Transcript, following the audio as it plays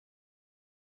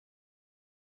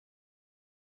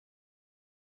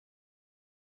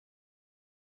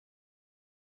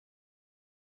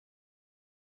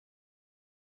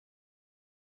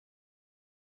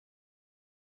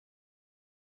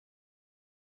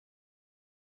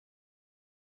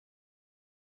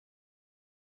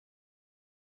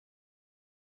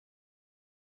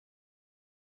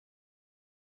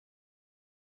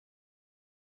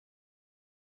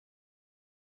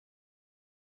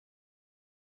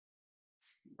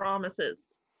Promises.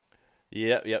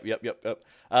 Yep.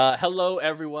 Hello,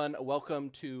 everyone. Welcome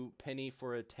to Penny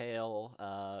for a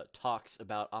Tale talks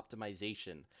about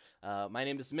optimization. My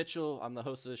name is Mitchell. I'm the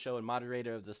host of the show and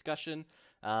moderator of the discussion.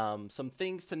 Some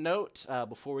things to note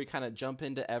before we kind of jump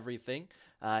into everything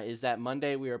is that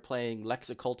Monday we are playing Lex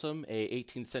Occultum, a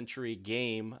 18th century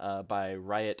game by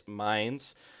Riot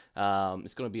Minds.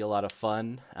 It's going to be a lot of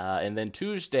fun. And then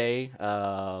Tuesday,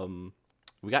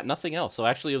 we got nothing else. So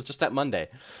actually, it was just that Monday.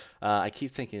 I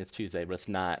keep thinking it's Tuesday, but it's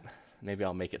not. Maybe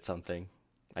I'll make it something.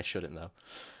 I shouldn't though.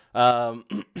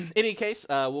 In any case,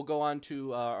 we'll go on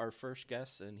to our first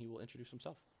guest, and he will introduce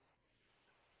himself.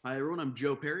 Hi, everyone. I'm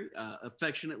Joe Perry,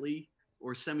 affectionately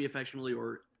or semi-affectionately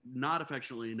or not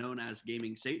affectionately known as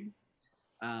Gaming Satan.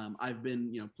 I've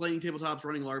been, playing tabletops,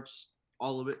 running LARPs,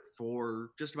 all of it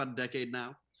for just about a decade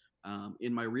now.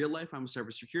 In my real life, I'm a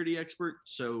cybersecurity expert,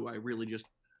 so I really just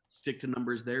stick to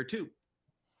numbers there too.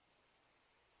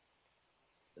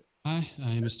 Hi,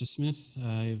 I'm Mr. Smith.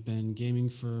 I've been gaming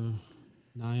for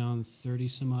nigh on 30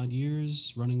 some odd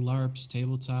years, running LARPs,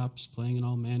 tabletops, playing in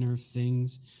all manner of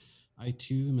things. I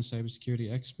too am a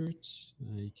cybersecurity expert.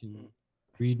 You can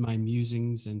read my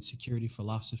musings and security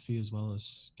philosophy as well as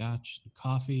scotch and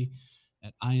coffee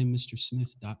at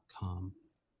IamMrSmith.com.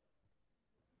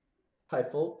 Hi,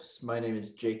 folks. My name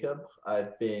is Jacob.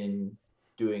 I've been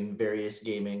doing various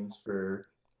gamings for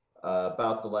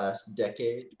about the last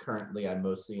decade. Currently, I'm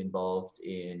mostly involved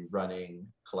in running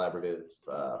collaborative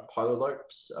parlor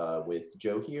LARPs with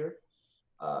Joe here.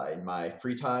 In my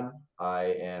free time,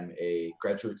 I am a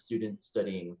graduate student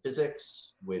studying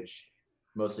physics, which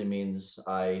mostly means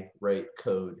I write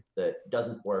code that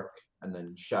doesn't work and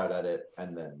then shout at it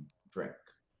and then drink.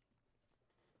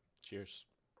 Cheers.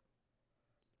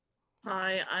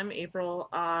 Hi, I'm April.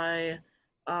 I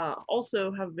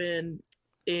also have been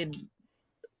in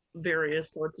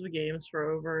various sorts of games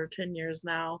for over 10 years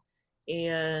now,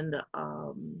 and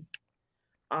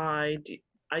I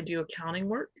do accounting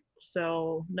work,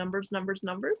 so numbers,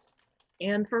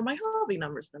 and for my hobby,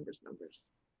 numbers.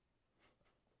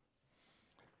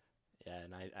 Yeah,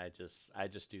 and I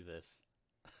just do this.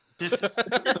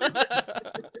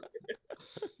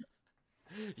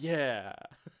 Yeah.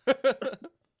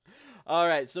 All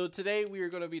right, so today we are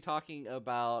going to be talking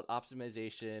about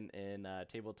optimization in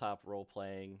tabletop role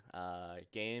playing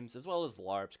games as well as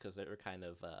LARPs because they're kind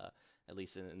of, at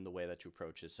least in the way that you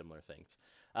approach is similar things.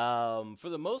 For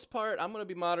the most part, I'm going to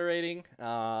be moderating,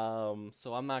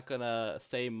 so I'm not going to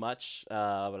say much,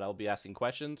 but I'll be asking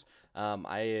questions.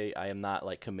 I am not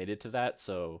like committed to that,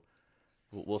 so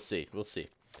we'll see.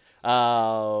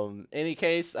 Any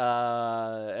case,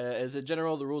 as a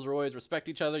general, the rules are always respect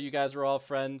each other. You guys are all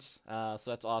friends, so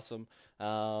that's awesome.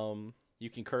 You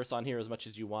can curse on here as much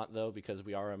as you want, though, because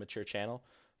we are a mature channel.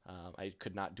 I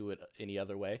could not do it any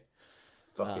other way.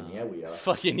 Fucking yeah, we are.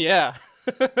 Fucking yeah.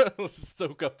 Let's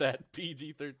soak up that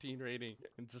PG-13 rating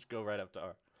and just go right up to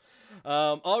R.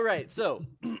 All right, so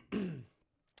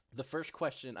the first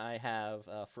question I have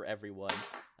for everyone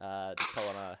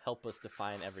to help us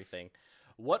define everything.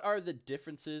 What are the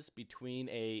differences between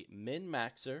a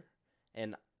min-maxer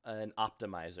and an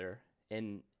optimizer,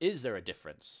 and is there a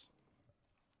difference?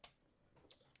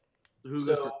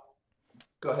 Go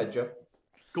ahead, Joe.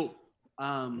 Cool.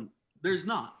 There's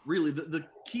not really. The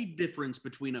key difference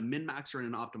between a min-maxer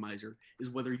and an optimizer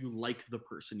is whether you like the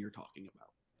person you're talking about.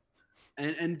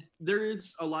 And there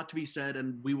is a lot to be said,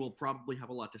 and we will probably have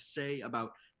a lot to say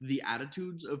about the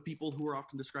attitudes of people who are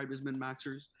often described as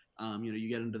min-maxers. You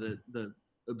get into the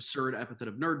absurd epithet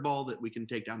of nerdball that we can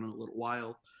take down in a little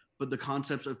while, but the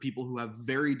concepts of people who have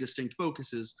very distinct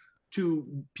focuses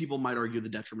to, people might argue, the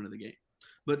detriment of the game.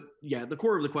 But yeah, the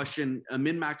core of the question, a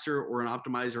min-maxer or an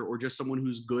optimizer or just someone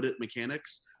who's good at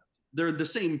mechanics, they're the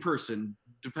same person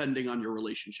depending on your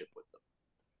relationship with them.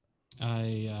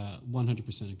 I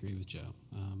 100% agree with Joe.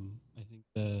 I think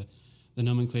the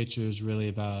nomenclature is really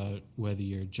about whether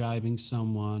you're jibing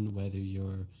someone, whether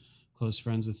you're close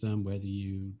friends with them, whether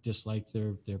you dislike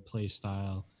their play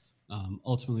style.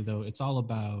 Ultimately, though, it's all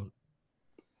about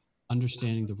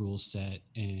understanding the rule set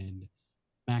and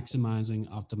maximizing,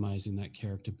 optimizing that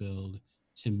character build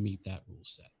to meet that rule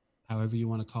set. However you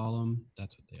want to call them,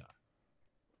 that's what they are.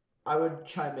 I would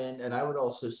chime in, and I would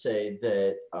also say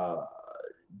that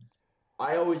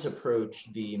I always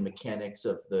approach the mechanics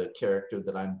of the character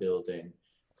that I'm building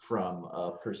from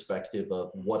a perspective of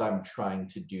what I'm trying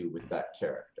to do with that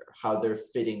character, how they're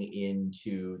fitting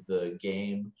into the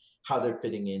game, how they're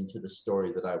fitting into the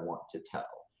story that I want to tell.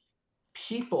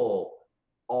 People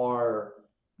are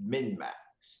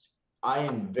min-maxed. I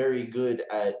am very good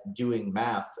at doing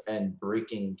math and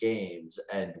breaking games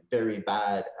and very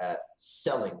bad at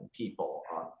selling people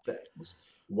on things.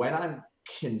 When I'm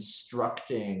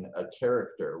constructing a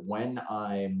character, when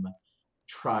I'm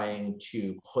trying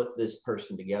to put this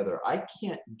person together, I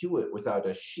can't do it without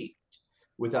a sheet,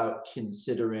 without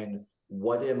considering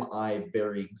what am I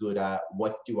very good at,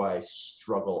 what do I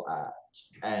struggle at,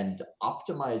 and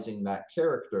optimizing that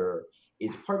character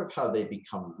is part of how they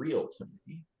become real to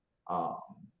me. Um,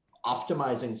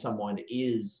 Optimizing someone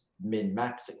is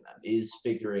min-maxing them, is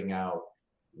figuring out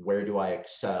where do I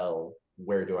excel,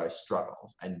 where do I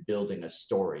struggle, and building a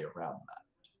story around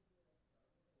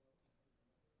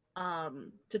that.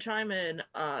 To chime in,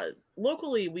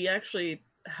 locally we actually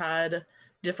had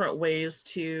different ways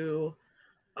to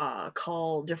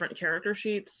call different character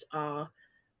sheets.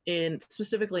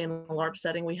 Specifically in the LARP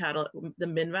setting, we had the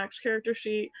min-max character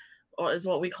sheet is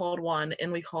what we called one,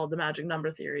 and we called the magic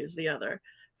number theory is the other.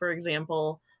 For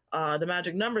example, the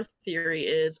magic number theory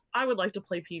is I would like to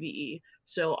play PvE,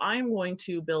 so I'm going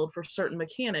to build for certain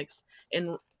mechanics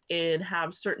and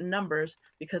have certain numbers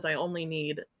because I only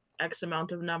need X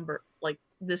amount of like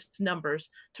this numbers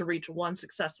to reach one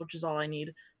success, which is all I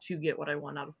need to get what I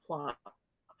want out of plot.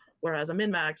 Whereas a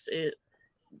min-max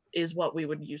is what we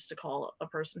would use to call a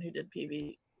person who did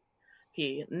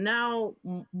PvP. Now,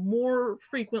 more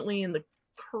frequently in the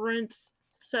current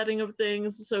setting of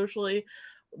things socially,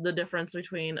 the difference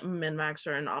between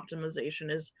min-maxer and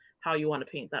optimization is how you want to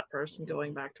paint that person,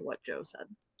 going back to what Joe said.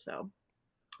 So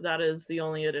that is the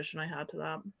only addition I had to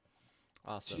that.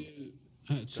 Awesome.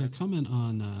 To comment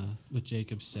on what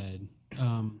Jacob said,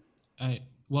 I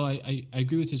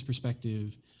agree with his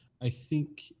perspective. I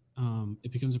think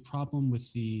it becomes a problem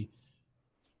with the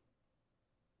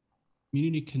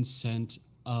community consent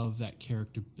of that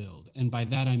character build, and by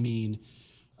that I mean,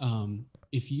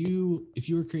 if you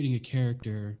were creating a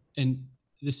character, and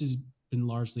this has been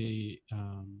largely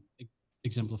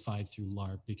exemplified through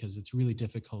LARP because it's really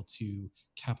difficult to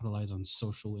capitalize on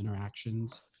social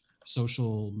interactions,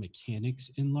 social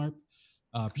mechanics in LARP,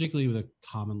 particularly with the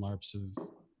common LARPs of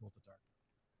World of Darkness,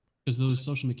 because those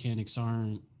social mechanics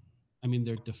aren't, I mean,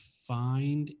 they're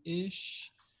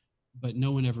defined-ish, but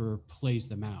no one ever plays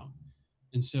them out.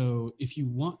 And so if you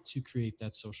want to create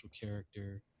that social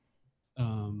character,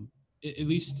 at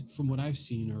least from what I've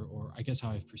seen, or I guess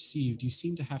how I've perceived, you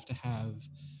seem to have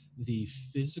the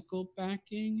physical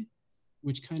backing,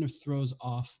 which kind of throws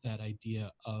off that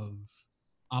idea of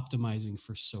optimizing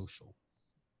for social.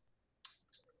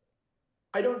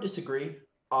 I don't disagree.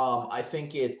 I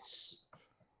think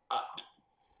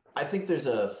I think there's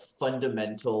a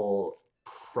fundamental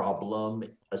problem,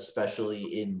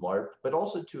 especially in LARP, but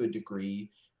also to a degree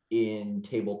in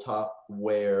tabletop,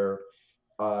 where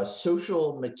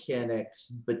social mechanics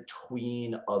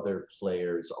between other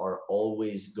players are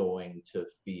always going to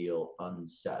feel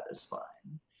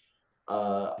unsatisfying.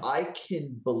 I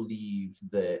can believe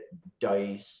that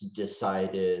DICE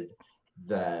decided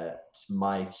that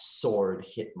my sword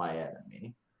hit my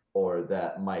enemy or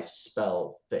that my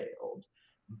spell failed,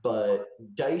 but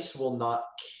DICE will not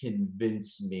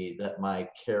convince me that my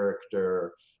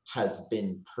character has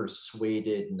been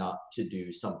persuaded not to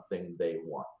do something they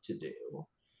want to do.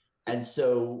 And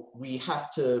so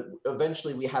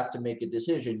eventually we have to make a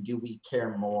decision. Do we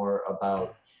care more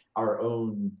about our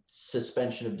own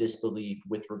suspension of disbelief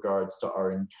with regards to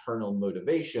our internal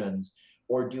motivations,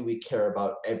 or do we care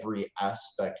about every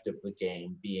aspect of the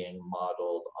game being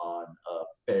modeled on a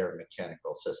fair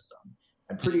mechanical system?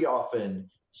 And pretty often,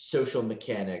 social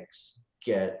mechanics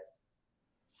get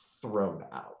thrown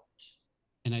out.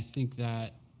 And I think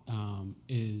that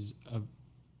is a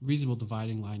reasonable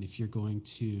dividing line if you're going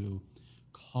to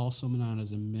call someone out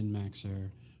as a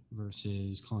min-maxer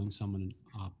versus calling someone an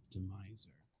optimizer,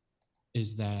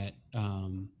 is that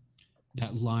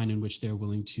that line in which they're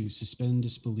willing to suspend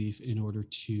disbelief in order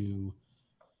to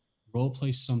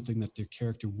roleplay something that their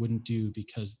character wouldn't do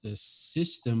because the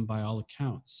system, by all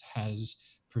accounts, has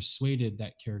persuaded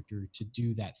that character to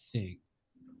do that thing,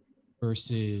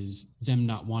 versus them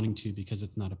not wanting to because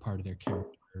it's not a part of their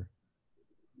character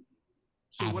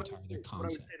avatar, their concept. What I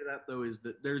would say to that, though, is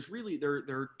that there's really there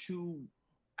are two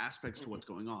aspects to what's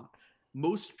going on.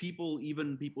 Most people,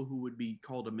 even people who would be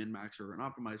called a min-maxer or an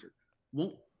optimizer,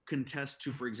 won't contest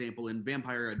to, for example, in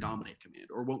Vampire, a dominate command,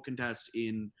 or won't contest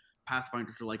in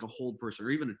Pathfinder to like a hold person or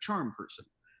even a charm person.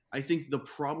 I think the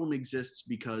problem exists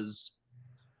because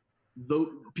though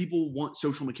people want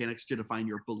social mechanics to define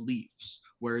your beliefs,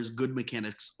 whereas good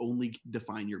mechanics only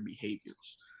define your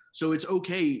behaviors. So it's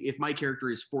okay if my character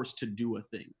is forced to do a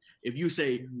thing. If you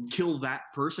say kill that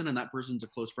person and that person's a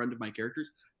close friend of my character's,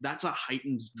 that's a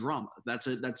heightened drama. That's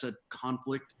a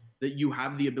conflict that you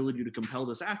have the ability to compel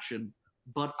this action,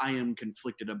 but I am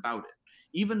conflicted about it.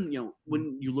 Even,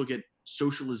 when you look at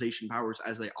socialization powers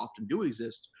as they often do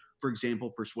exist, for example,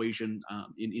 persuasion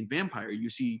in Vampire, you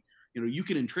see, you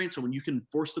can entrance someone, you can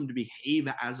force them to behave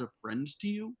as a friend to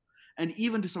you, and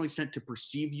even to some extent to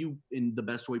perceive you in the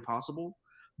best way possible.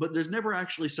 But there's never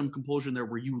actually some compulsion there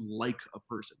where you like a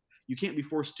person. You can't be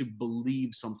forced to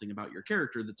believe something about your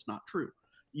character that's not true.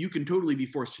 You can totally be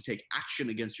forced to take action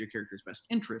against your character's best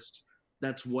interests.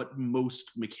 That's what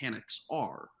most mechanics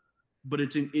are. But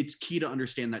it's key to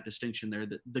understand that distinction there,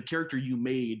 that the character you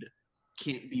made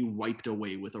can't be wiped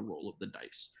away with a roll of the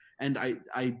dice. And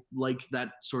I like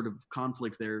that sort of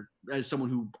conflict there. As someone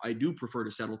who I do prefer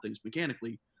to settle things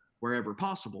mechanically wherever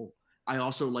possible, I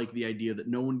also like the idea that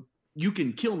you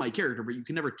can kill my character, but you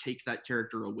can never take that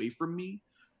character away from me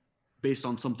based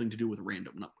on something to do with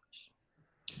random numbers.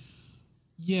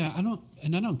 Yeah, I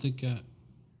don't think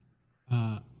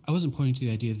I wasn't pointing to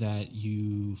the idea that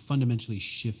you fundamentally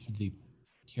shift the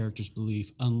character's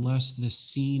belief unless the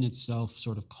scene itself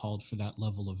sort of called for that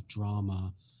level of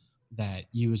drama that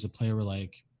you as a player were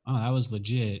like, oh, that was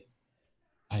legit.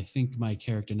 I think my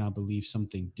character now believes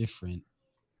something different.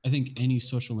 I think any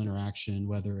social interaction,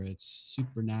 whether it's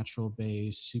supernatural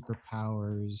based,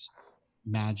 superpowers,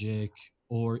 magic,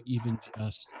 or even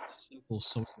just a simple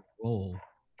social role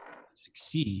that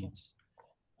succeeds,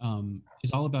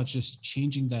 is all about just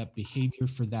changing that behavior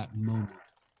for that moment.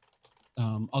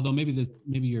 Although maybe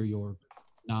your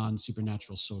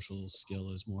non-supernatural social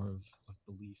skill is more of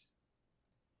belief.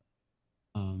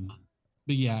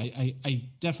 But yeah, I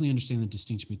definitely understand the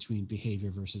distinction between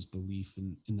behavior versus belief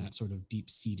in that sort of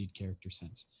deep-seated character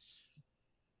sense.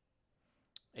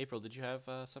 April, did you have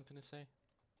something to say?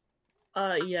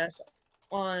 Yes.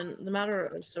 On the matter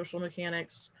of social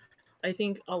mechanics, I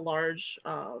think a large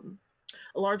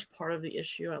part of the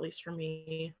issue, at least for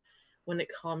me, when it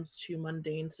comes to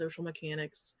mundane social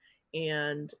mechanics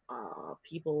and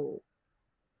people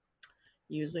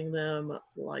using them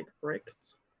like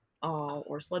bricks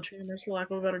or sledgehammers, for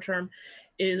lack of a better term,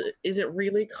 is it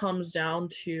really comes down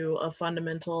to a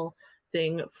fundamental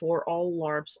thing for all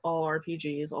LARPs, all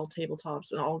RPGs, all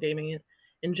tabletops, and all gaming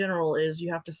in general is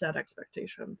you have to set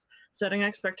expectations. Setting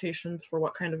expectations for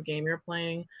what kind of game you're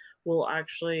playing will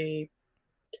actually,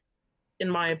 in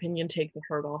my opinion, take the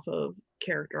hurt off of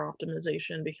character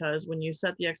optimization, because when you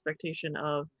set the expectation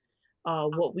of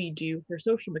what we do for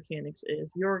social mechanics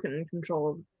is you're in control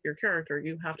of your character,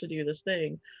 you have to do this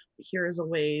thing, here is a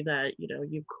way that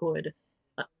you could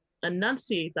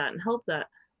enunciate that and help that.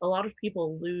 A lot of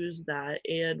people lose that,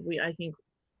 and I think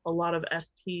a lot of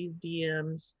STs,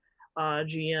 DMs,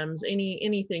 GMs,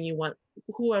 anything you want,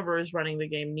 whoever is running the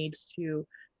game needs to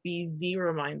be the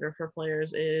reminder for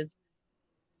players is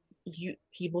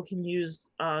people can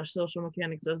use social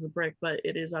mechanics as a brick, but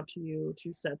it is up to you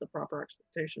to set the proper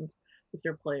expectations with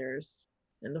your players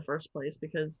in the first place,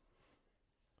 because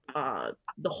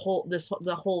the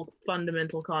whole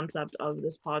fundamental concept of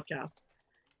this podcast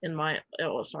in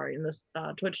this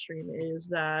Twitch stream is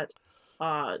that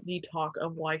the talk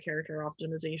of why character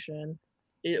optimization,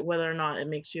 whether or not it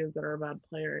makes you a good or a bad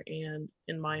player. And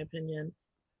in my opinion,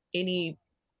 any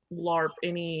LARP,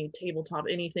 any tabletop,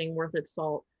 anything worth its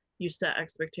salt, you set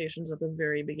expectations at the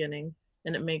very beginning,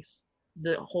 and it makes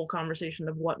the whole conversation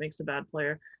of what makes a bad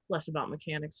player less about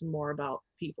mechanics and more about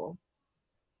people.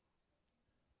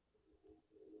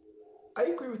 I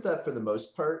agree with that for the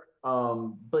most part,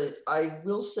 but I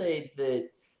will say that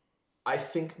I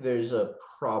think there's a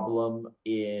problem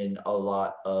in a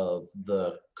lot of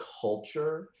the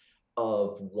culture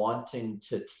of wanting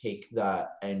to take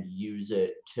that and use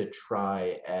it to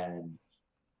try and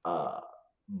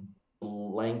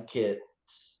blanket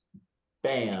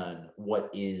ban what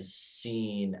is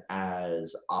seen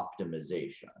as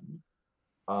optimization.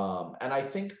 And I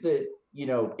think that,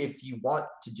 if you want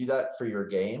to do that for your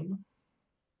game,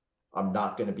 I'm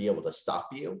not going to be able to stop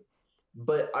you.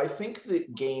 But I think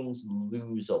that games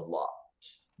lose a lot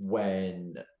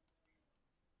when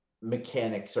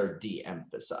mechanics are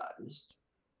de-emphasized.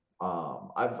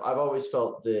 I've always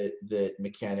felt that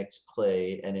mechanics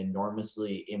play an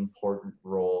enormously important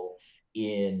role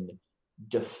in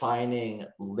defining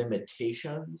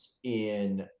limitations,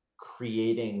 in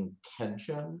creating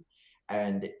tension,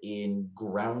 and in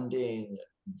grounding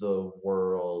the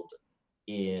world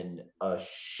in a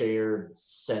shared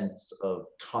sense of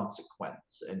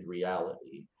consequence and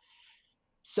reality.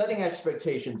 Setting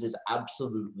expectations is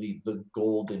absolutely the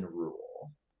golden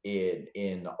rule.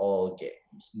 in all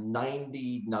games.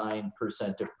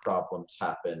 99% of problems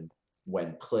happen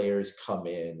when players come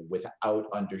in without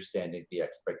understanding the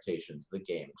expectations the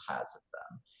game has of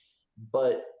them.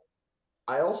 But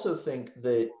I also think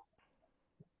that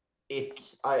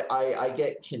I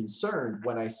get concerned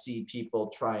when I see people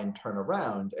try and turn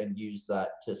around and use that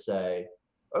to say,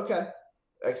 okay,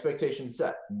 expectation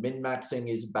set. Min-maxing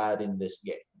is bad in this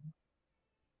game.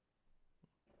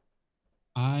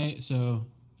 I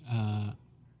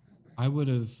would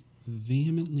have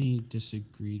vehemently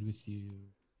disagreed with you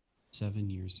 7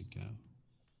 years ago.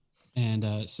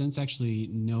 And since actually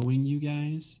knowing you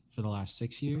guys for the last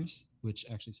 6 years, which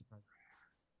actually surprised me.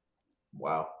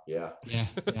 Wow. Yeah. Yeah,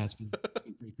 it's been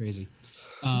pretty crazy.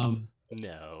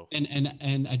 No.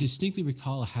 And I distinctly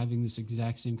recall having this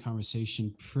exact same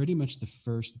conversation pretty much the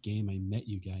first game I met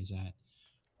you guys at.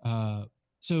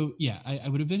 So yeah, I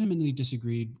would have vehemently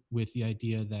disagreed with the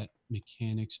idea that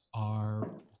mechanics are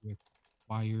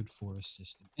required for a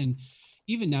system. And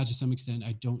even now, to some extent,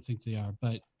 I don't think they are,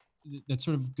 but that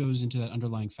sort of goes into that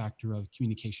underlying factor of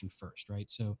communication first,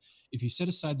 right? So if you set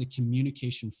aside the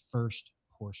communication first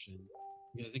portion,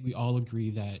 I think we all agree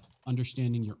that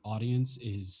understanding your audience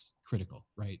is critical,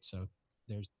 right? So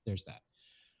there's that.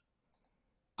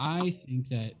 I think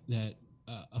that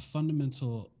a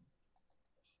fundamental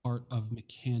part of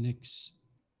mechanics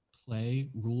play,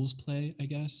 rules play, I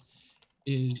guess,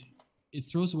 is it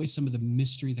throws away some of the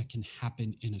mystery that can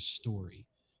happen in a story.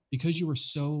 Because you are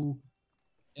so,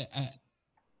 at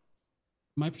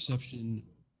my perception,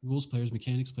 rules players,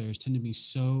 mechanics players tend to be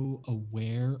so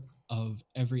aware of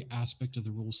every aspect of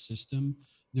the rules system.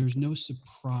 There's no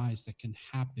surprise that can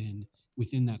happen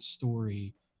within that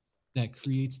story that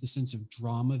creates the sense of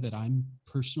drama that I'm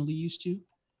personally used to.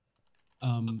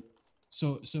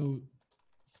 So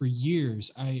for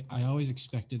years, I always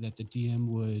expected that the DM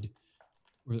would,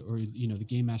 or the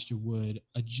game master would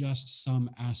adjust some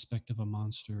aspect of a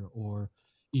monster, or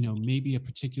maybe a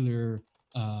particular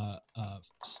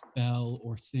spell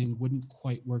or thing wouldn't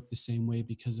quite work the same way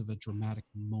because of a dramatic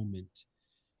moment.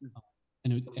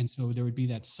 And so there would be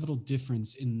that subtle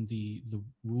difference in the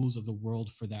rules of the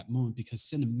world for that moment, because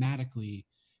cinematically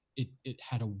it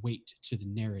had a weight to the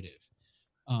narrative.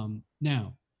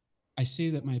 Now, I say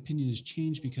that my opinion has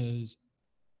changed because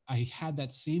I had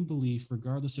that same belief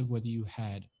regardless of whether you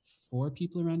had 4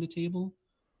 people around a table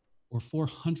or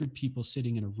 400 people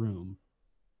sitting in a room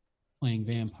playing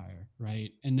vampire,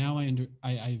 right? And now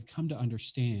I've come to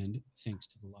understand, thanks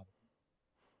to the lot of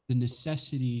the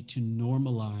necessity to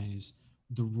normalize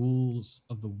the rules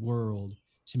of the world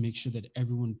to make sure that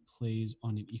everyone plays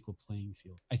on an equal playing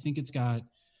field. I think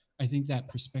that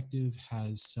perspective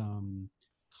has some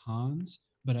cons,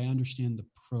 but I understand the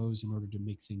pros in order to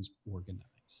make things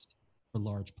organized for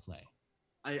large play.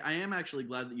 I am actually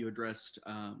glad that you addressed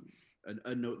a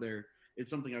note there. It's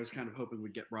something I was kind of hoping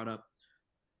would get brought up.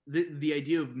 The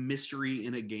idea of mystery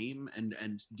in a game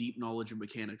and deep knowledge of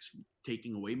mechanics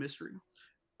taking away mystery.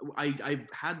 I've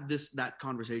had that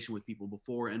conversation with people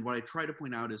before, and what I try to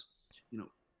point out is,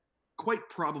 quite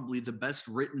probably the best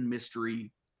written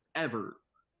mystery ever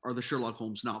are the Sherlock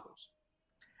Holmes novels.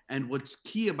 And what's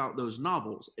key about those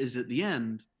novels is at the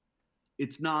end,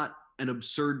 it's not an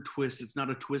absurd twist. It's not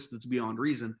a twist that's beyond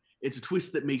reason. It's a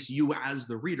twist that makes you as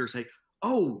the reader say,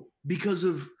 oh, because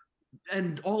of,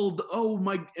 and all of the, oh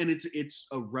my, and it's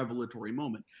a revelatory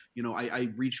moment. I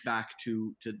reach back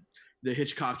to the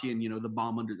Hitchcockian, the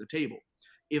bomb under the table.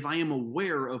 If I am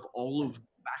aware of all of the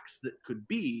facts that could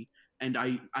be, and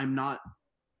I'm not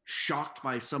shocked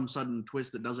by some sudden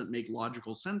twist that doesn't make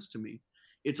logical sense to me,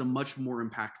 it's a much more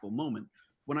impactful moment.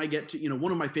 When I get to,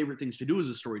 one of my favorite things to do as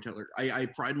a storyteller, I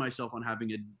pride myself on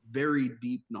having a very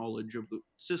deep knowledge of the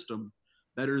system,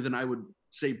 better than I would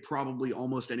say probably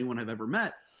almost anyone I've ever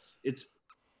met.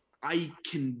 I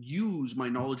can use my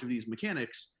knowledge of these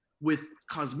mechanics with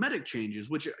cosmetic changes,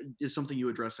 which is something you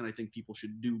address and I think people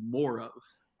should do more of.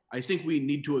 I think we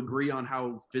need to agree on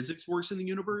how physics works in the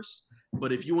universe,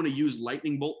 but if you want to use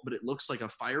lightning bolt, but it looks like a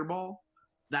fireball,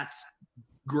 that's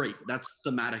great. That's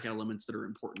thematic elements that are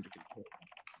important to control.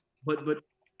 But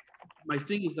my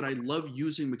thing is that I love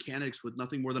using mechanics with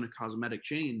nothing more than a cosmetic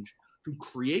change to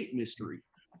create mystery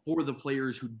for the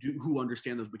players who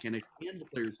understand those mechanics and the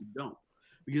players who don't.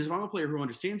 Because if I'm a player who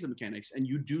understands the mechanics and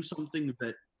you do something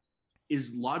that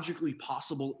is logically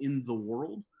possible in the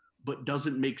world, but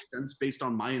doesn't make sense based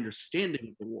on my understanding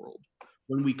of the world,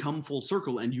 when we come full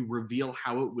circle and you reveal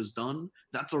how it was done,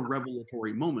 that's a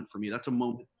revelatory moment for me. That's a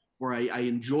moment where I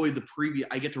enjoy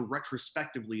I get to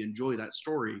retrospectively enjoy that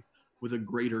story with a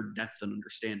greater depth and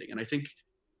understanding. And I think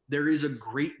there is a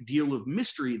great deal of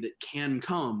mystery that can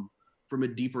come from a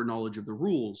deeper knowledge of the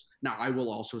rules. Now, I will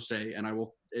also say, and I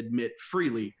will admit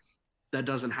freely, that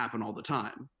doesn't happen all the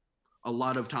time. A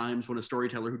lot of times when a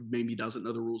storyteller who maybe doesn't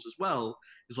know the rules as well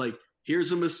is like,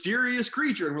 here's a mysterious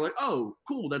creature, and we're like, oh,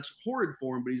 cool, that's horrid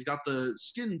form, but he's got the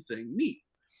skin thing, neat.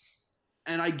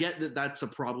 And I get that that's a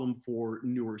problem for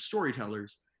newer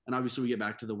storytellers, and obviously we get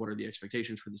back to the what are the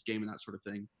expectations for this game and that sort of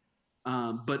thing.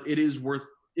 But it is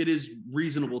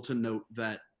reasonable to note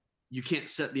that you can't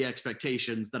set the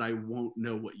expectations that I won't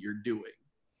know what you're doing.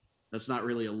 That's not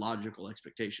really a logical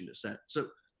expectation to set. So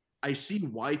I see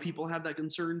why people have that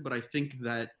concern, but I think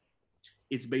that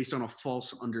it's based on a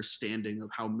false understanding of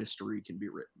how mystery can be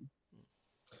written.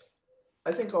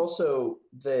 I think also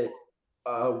that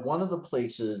one of the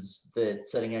places that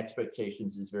setting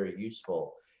expectations is very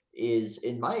useful is,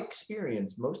 in my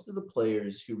experience, most of the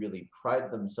players who really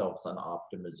pride themselves on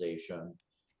optimization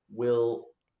will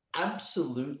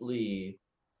absolutely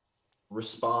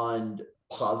respond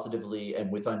positively and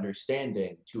with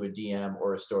understanding to a DM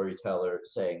or a storyteller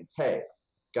saying, hey,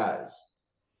 guys,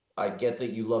 I get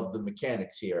that you love the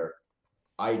mechanics here.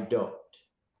 I don't.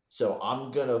 So I'm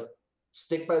going to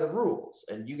stick by the rules,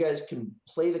 and you guys can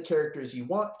play the characters you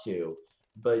want to,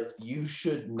 but you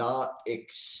should not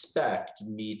expect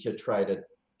me to try to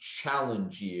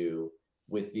challenge you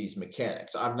with these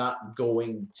mechanics. I'm not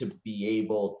going to be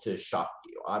able to shock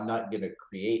you. I'm not going to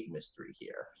create mystery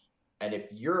here. And if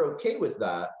you're okay with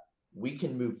that, we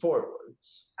can move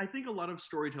forwards. I think a lot of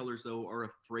storytellers, though, are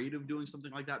afraid of doing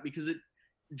something like that because it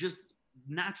just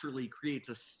naturally creates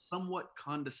a somewhat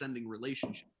condescending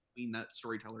relationship between that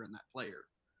storyteller and that player.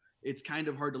 It's kind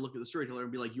of hard to look at the storyteller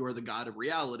and be like, you are the god of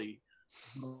reality.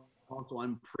 Also,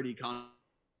 I'm pretty confident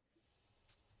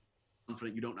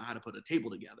you don't know how to put a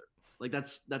table together. Like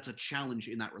that's a challenge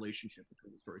in that relationship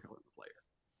between the storyteller and the player.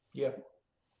 Yeah.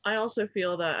 I also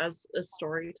feel that as a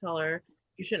storyteller,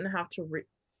 you shouldn't have to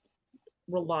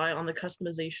rely on the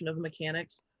customization of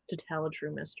mechanics to tell a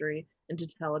true mystery and to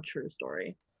tell a true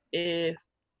story. If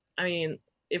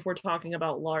we're talking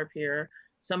about LARP here,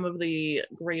 some of the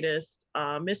greatest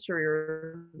mystery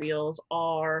reveals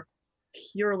are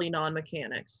purely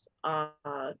non-mechanics. That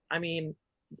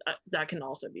can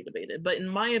also be debated. But in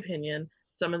my opinion,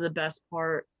 some of the best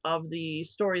part of the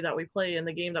story that we play in,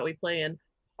 the game that we play in,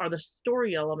 are the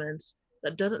story elements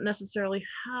that doesn't necessarily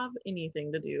have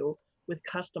anything to do with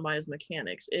customized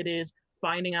mechanics. It is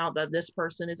finding out that this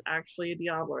person is actually a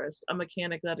Diablerist, a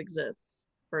mechanic that exists,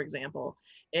 for example,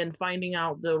 and finding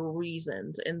out the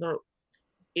reasons and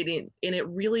it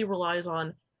really relies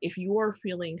on, if you are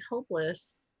feeling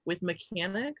helpless with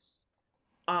mechanics,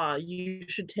 you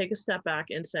should take a step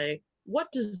back and say,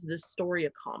 what does this story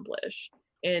accomplish?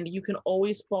 And you can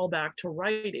always fall back to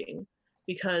writing,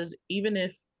 because even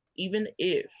if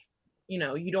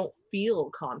you don't feel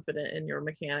confident in your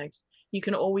mechanics, you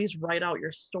can always write out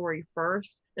your story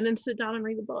first and then sit down and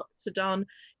read the book. Sit down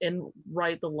and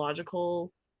write the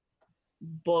logical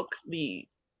book, the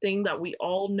thing that we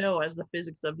all know as the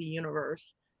physics of the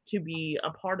universe, to be a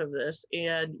part of this.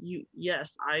 And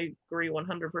yes, I agree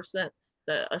 100%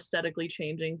 that aesthetically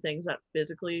changing things that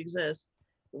physically exist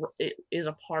is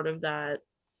a part of that,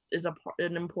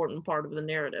 an important part of the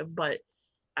narrative. But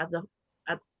at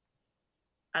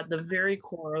the very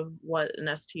core of what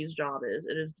an ST's job is,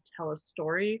 it is to tell a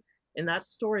story, and that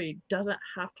story doesn't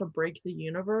have to break the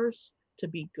universe to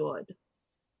be good.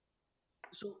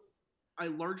 So I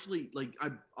largely,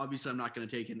 I'm not going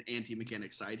to take an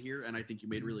anti-mechanic side here, and I think you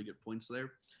made really good points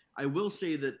there. I will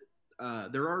say that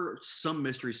there are some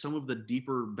mysteries, some of the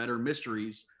deeper, better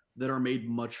mysteries that are made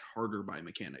much harder by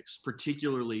mechanics,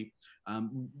 particularly,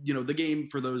 the game,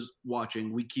 for those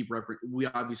watching, we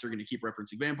obviously are going to keep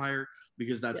referencing Vampire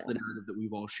because that's the narrative that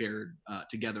we've all shared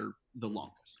together the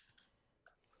longest.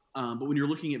 But when you're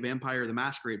looking at Vampire the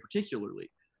Masquerade, particularly,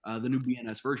 the new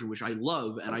BNS version, which I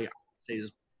love, and I say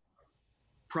is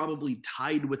probably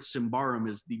tied with Symbaroum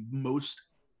as the most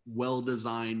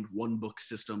well-designed one-book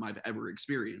system I've ever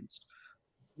experienced.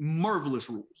 Marvelous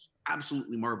rules,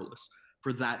 absolutely marvelous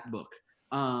for that book.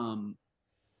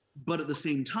 But at the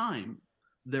same time,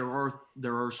 there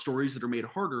are stories that are made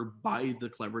harder by the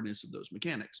cleverness of those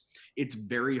mechanics. It's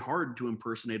very hard to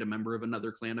impersonate a member of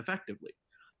another clan effectively.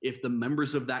 If the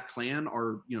members of that clan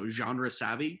are, genre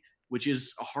savvy, which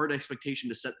is a hard expectation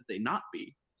to set that they not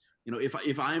be.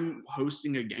 If I'm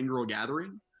hosting a Gangrel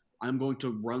gathering, I'm going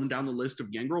to run down the list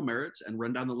of Gangrel merits and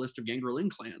run down the list of Gangrel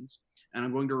clans, and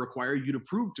I'm going to require you to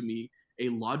prove to me a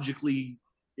logically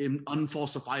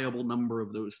unfalsifiable number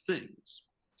of those things.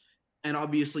 And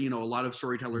obviously, a lot of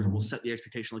storytellers will set the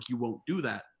expectation like you won't do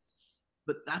that,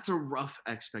 but that's a rough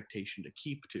expectation to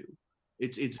keep to.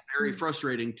 It's very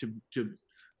frustrating to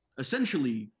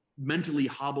essentially mentally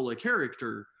hobble a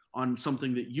character on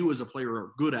something that you as a player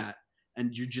are good at,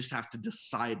 and you just have to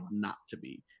decide not to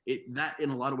be. That in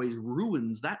a lot of ways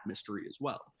ruins that mystery as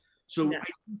well. So Yeah.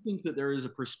 I do think that there is a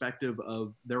perspective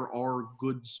of there are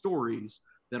good stories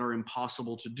that are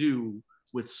impossible to do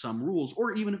with some rules,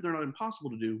 or even if they're not impossible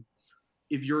to do,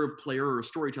 if you're a player or a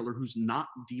storyteller who's not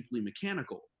deeply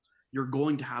mechanical, you're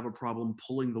going to have a problem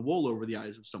pulling the wool over the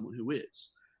eyes of someone who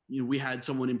is. You know, we had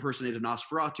someone impersonate a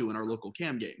Nosferatu in our local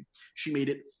cam game. She made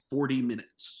it 40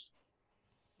 minutes.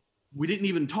 We didn't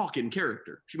even talk in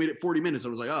character. She made it 40 minutes. I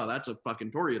was like, oh, that's a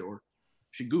fucking Toreador.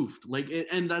 She goofed.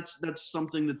 And that's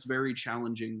something that's very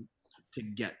challenging to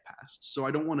get past. So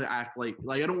I don't want to act like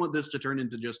I don't want this to turn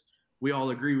into just we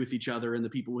all agree with each other and the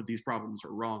people with these problems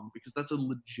are wrong, because that's a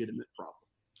legitimate problem.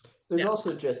 There's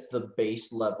also just the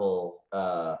base level.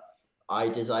 I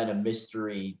design a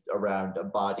mystery around a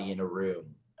body in a room,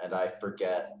 and I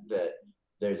forget that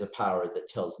there's a power that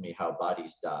tells me how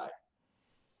bodies die.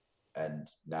 And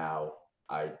now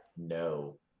I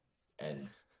know, and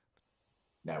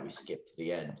now we skip to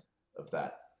the end of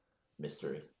that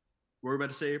mystery. What were you about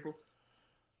to say, April?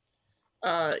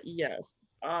 Yes.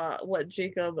 What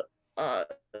Jacob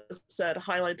said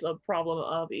highlights a problem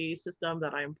of a system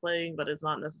that I'm playing, but it's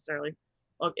not necessarily.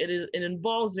 Look, it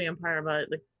involves vampire,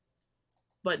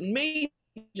 but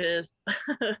mages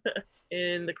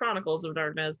in the Chronicles of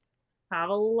Darkness have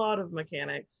a lot of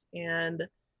mechanics, and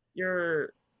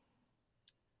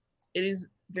it is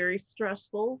very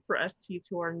stressful for STs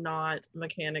who are not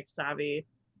mechanic savvy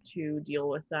to deal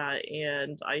with that.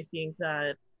 And I think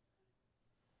that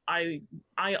I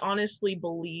honestly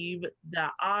believe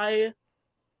that I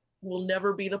will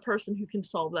never be the person who can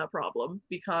solve that problem,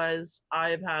 because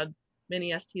I've had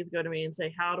many STs go to me and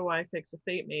say, how do I fix a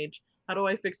Fate Mage? How do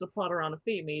I fix a plot around a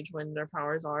Fate Mage when their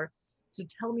powers are? So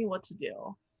tell me what to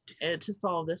do and to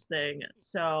solve this thing.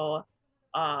 So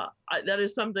that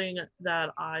is something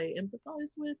that I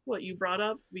empathize with what you brought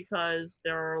up, because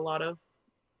there are a lot of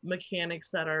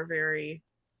mechanics that are very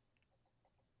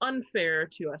unfair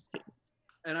to STs.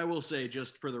 And I will say,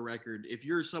 just for the record, if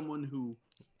you're someone who,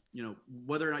 you know,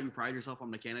 whether or not you pride yourself on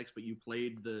mechanics, but you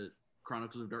played the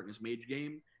Chronicles of Darkness Mage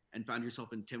game and found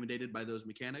yourself intimidated by those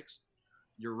mechanics,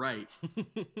 you're right.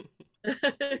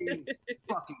 It is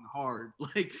fucking hard.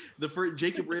 Like the first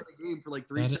Jacob ran a game for like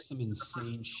 3 That seconds. is some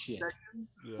insane shit.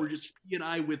 Where just he and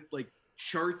I with like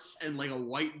charts and like a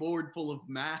whiteboard full of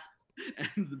math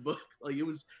and the book. Like it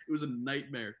was a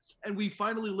nightmare. And we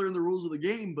finally learned the rules of the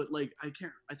game, but like I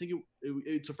think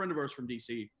it's a friend of ours from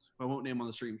DC, who I won't name on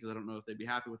the stream because I don't know if they'd be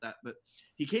happy with that. But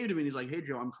he came to me and he's like, "Hey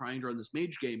Joe, I'm trying to run this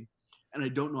mage game and I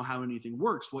don't know how anything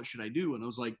works. What should I do?" And I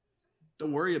was like,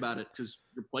 "Don't worry about it, because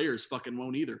your players fucking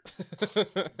won't either." You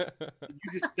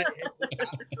just say, "Hey,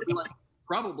 they'll be like,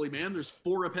 probably, man. There's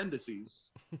 4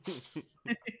 appendices."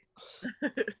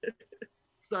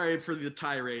 Sorry for the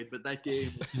tirade, but that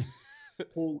game,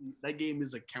 that game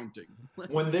is accounting.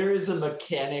 When there is a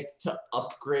mechanic to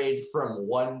upgrade from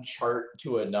one chart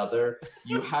to another,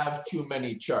 you have too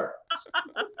many charts.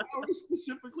 Power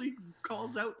specifically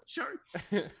calls out charts.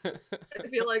 I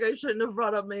feel like I shouldn't have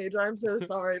brought up Mage. I'm so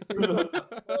sorry.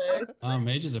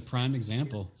 Mage is a prime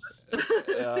example.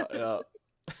 Yeah.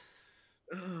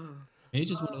 Mage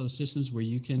is one of those systems where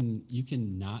you can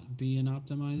not be an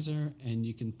optimizer and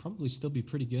you can probably still be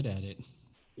pretty good at it.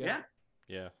 Yeah.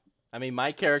 Yeah. I mean,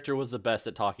 my character was the best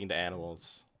at talking to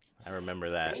animals. I remember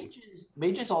that.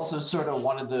 Mage is also sort of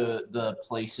one of the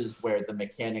places where the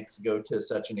mechanics go to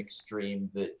such an extreme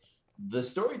that the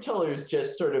storyteller is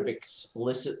just sort of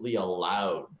explicitly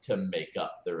allowed to make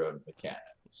up their own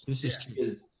mechanics. This is true.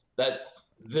 Is that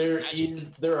there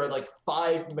are like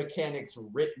 5 mechanics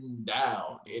written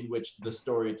down in which the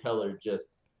storyteller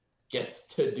just gets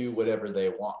to do whatever they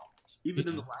want. Even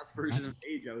in the last version of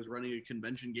Mage, I was running a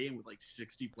convention game with like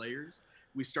 60 players.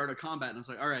 We start a combat and I was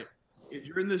like, all right, if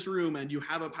you're in this room and you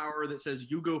have a power that says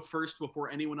you go first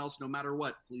before anyone else, no matter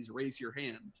what, please raise your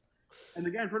hand. And the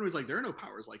guy in front of me was like, there are no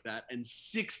powers like that. And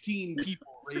 16 people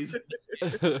raised their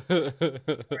hand. All right,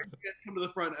 you guys come to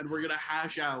the front and we're going to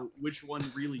hash out which one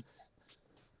really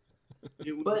counts.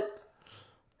 But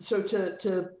so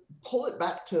to pull it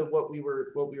back to what we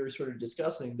were sort of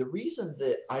discussing, the reason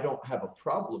that I don't have a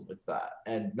problem with that,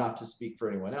 and not to speak for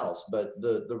anyone else, but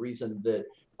the reason that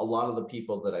a lot of the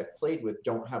people that I've played with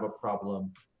don't have a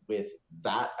problem with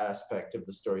that aspect of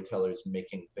the storytellers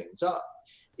making things up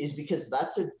is because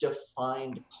that's a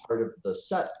defined part of the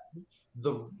setting.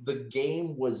 The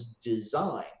game was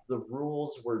designed, the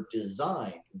rules were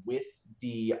designed with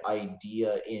the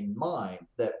idea in mind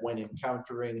that when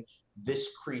encountering this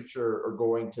creature or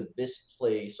going to this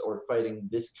place or fighting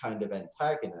this kind of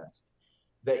antagonist,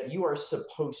 that you are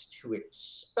supposed to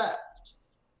expect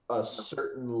a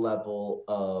certain level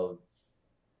of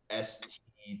ST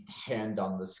hand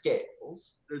on the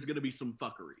scales. There's going to be some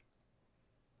fuckery.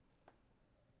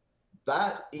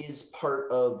 That is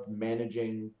part of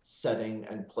managing setting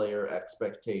and player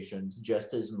expectations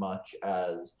just as much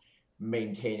as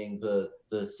maintaining the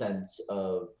sense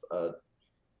of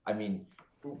I mean,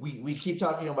 we keep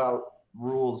talking about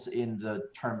rules in the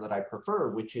term that I prefer,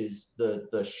 which is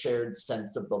the shared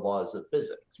sense of the laws of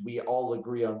physics. We all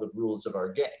agree on the rules of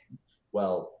our game.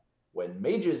 Well, when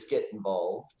mages get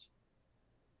involved,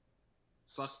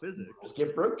 Fuck physics. rules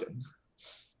get broken.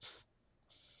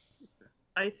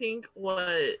 I think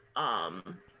what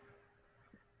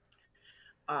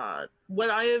I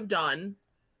have done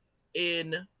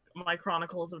in my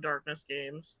Chronicles of Darkness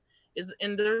games is,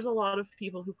 and there's a lot of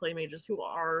people who play mages who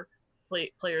are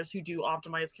players who do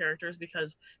optimize characters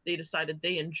because they decided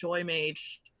they enjoy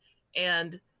mage,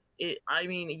 and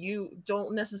you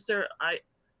don't necessarily,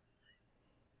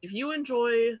 if you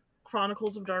enjoy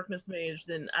Chronicles of Darkness mage,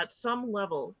 then at some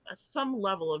level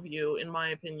of you, in my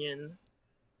opinion,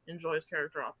 enjoys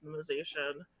character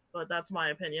optimization. But that's my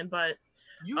opinion. But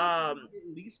You have to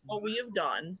at least what we have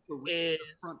done is the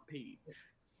front page.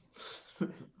 Sorry,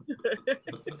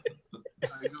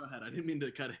 go ahead. I didn't mean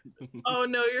to cut it. Oh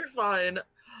no, you're fine.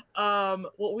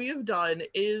 What we have done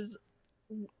is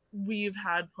we've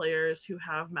had players who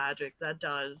have magic that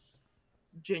does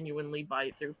genuinely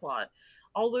bite through plot.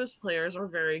 All those players are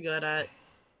very good at,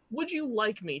 would you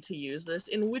like me to use this?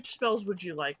 In which spells would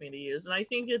you like me to use? And I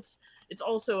think it's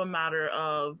also a matter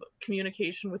of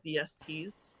communication with the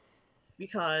STs,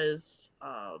 because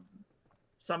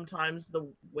sometimes the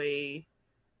way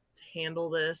to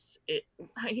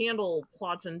handle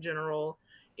plots in general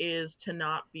is to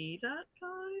not be that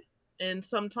guy. And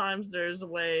sometimes there's a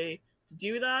way to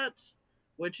do that,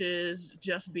 which is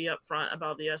just be upfront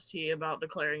about the ST, about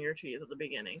declaring your cheese at the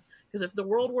beginning. Because if the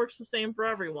world works the same for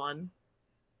everyone,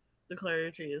 declare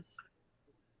your cheese.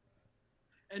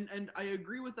 And I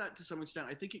agree with that to some extent.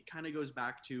 I think it kind of goes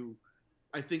back to,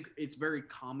 I think it's very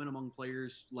common among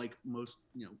players, like most,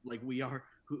 like we are,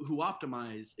 who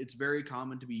optimize. It's very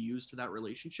common to be used to that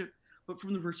relationship. But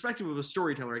from the perspective of a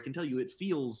storyteller, I can tell you it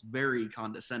feels very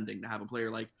condescending to have a player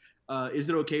like, is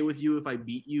it okay with you if I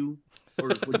beat you?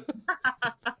 Or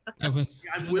I'm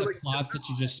willing. Plot that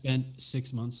you just spent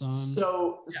 6 months on.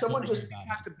 So someone just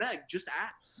have to beg, just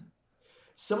ask.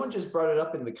 Someone just brought it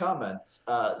up in the comments.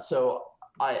 So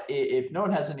if no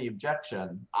one has any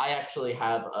objection, I actually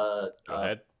have a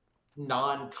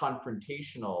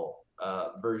non-confrontational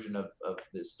version of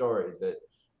this story that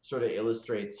sort of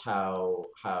illustrates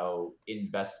how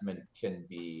investment can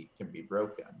be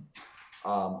broken.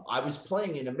 I was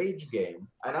playing in a mage game,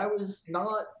 and I was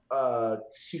not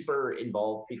super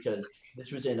involved because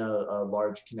this was in a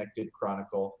large connected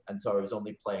chronicle, and so I was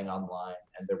only playing online,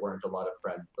 and there weren't a lot of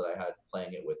friends that I had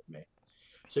playing it with me.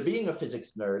 So being a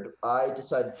physics nerd, I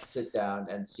decided to sit down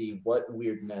and see what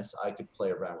weirdness I could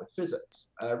play around with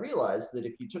physics. And I realized that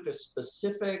if you took a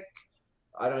specific,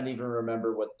 I don't even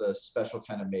remember what the special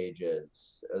kind of mage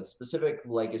is, a specific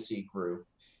legacy group,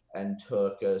 and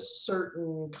took a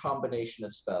certain combination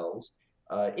of spells,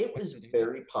 it was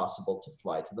very possible to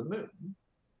fly to the moon.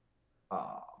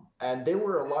 And there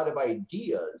were a lot of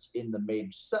ideas in the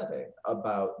mage setting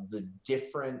about the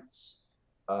difference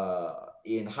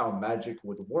in how magic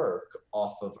would work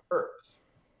off of Earth.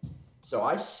 So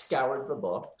I scoured the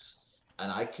books,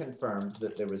 and I confirmed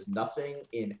that there was nothing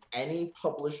in any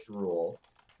published rule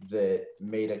that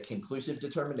made a conclusive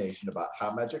determination about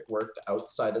how magic worked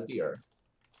outside of the Earth.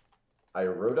 I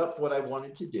wrote up what I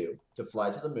wanted to do to fly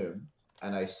to the moon,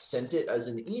 and I sent it as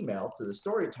an email to the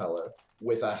storyteller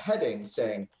with a heading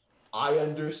saying, I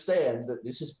understand that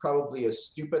this is probably a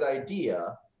stupid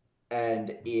idea,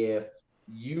 and if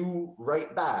you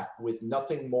write back with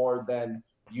nothing more than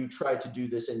you tried to do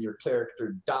this and your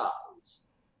character dies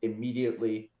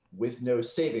immediately with no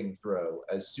saving throw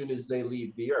as soon as they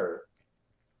leave the Earth,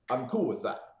 I'm cool with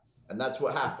that. And that's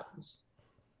what happens.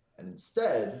 And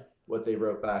instead, what they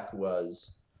wrote back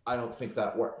was, I don't think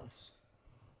that works.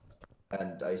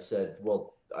 And I said,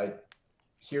 well,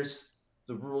 here's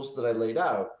the rules that I laid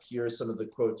out. Here are some of the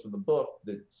quotes from the book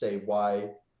that say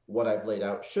why what I've laid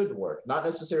out should work. Not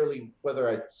necessarily whether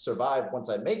I survive once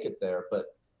I make it there, but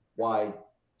why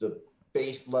the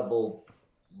base level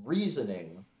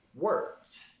reasoning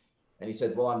worked. And he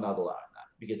said, well, I'm not allowing that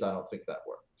because I don't think that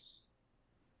works.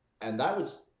 And that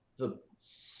was the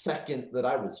second that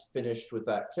I was finished with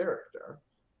that character,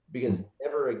 because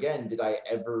never again did I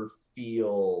ever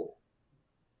feel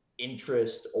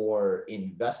interest or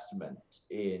investment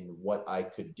in what I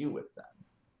could do with them.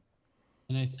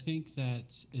 And I think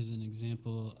that is an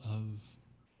example of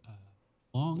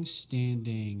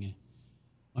long-standing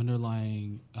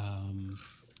underlying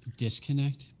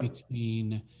disconnect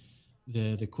between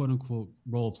the quote-unquote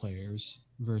role players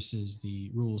versus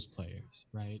the rules players,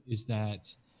 right? Is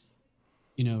that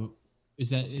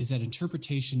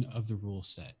interpretation of the rule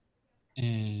set,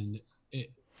 and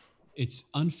it's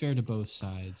unfair to both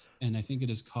sides, and I think it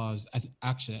has caused.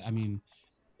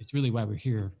 It's really why we're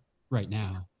here right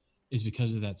now, is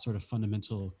because of that sort of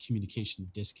fundamental communication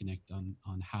disconnect on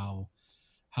how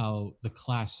the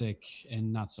classic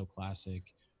and not so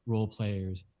classic role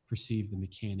players perceive the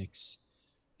mechanics,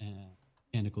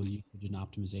 mechanical usage and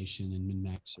optimization and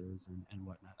min-maxers and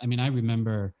whatnot. I mean, I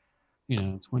remember,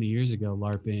 20 years ago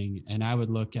LARPing, and I would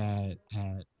look at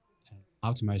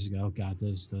optimizers and go, oh God,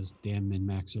 those damn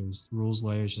min-maxers, rules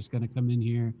lawyers just going to come in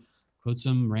here, quote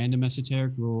some random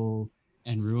esoteric rule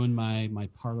and ruin my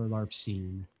parlor LARP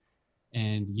scene.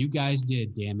 And you guys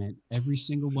did, damn it. Every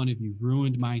single one of you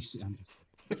ruined my scene. I'm just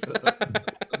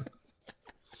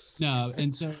No,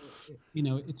 and so,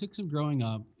 it took some growing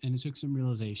up, and it took some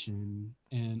realization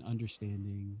and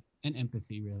understanding and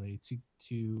empathy, really,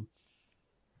 to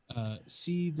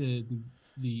see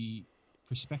the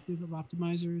perspective of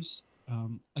optimizers.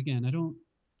 Again,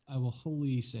 I will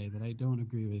wholly say that I don't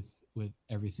agree with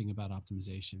everything about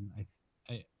optimization.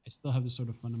 I still have this sort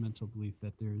of fundamental belief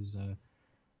that there's a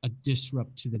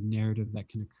disrupt to the narrative that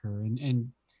can occur,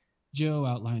 and Joe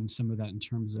outlined some of that in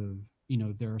terms of,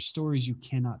 there are stories you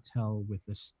cannot tell with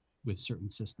certain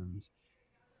systems,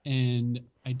 and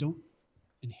I don't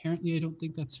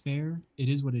think that's fair. It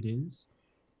is what it is.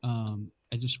 I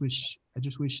just wish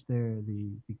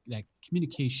that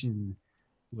communication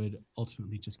would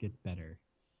ultimately just get better,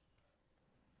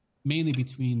 mainly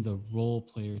between the role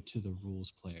player to the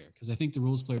rules player, because I think the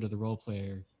rules player to the role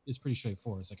player is pretty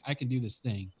straightforward. It's like, I can do this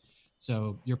thing,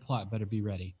 so your plot better be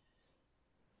ready.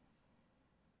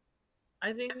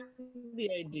 I think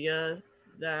the idea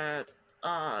that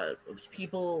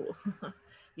people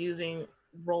using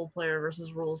role player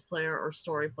versus rules player or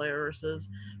story player versus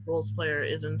rules player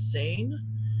is insane.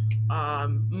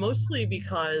 Mostly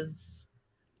because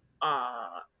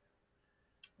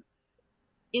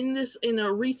in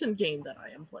a recent game that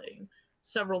I am playing,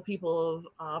 several people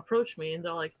have approached me and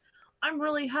they're like, I'm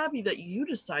really happy that you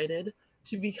decided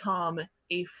to become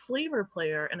a flavor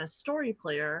player and a story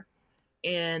player,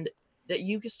 and that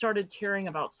you started caring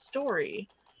about story,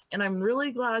 and I'm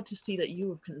really glad to see that you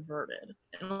have converted.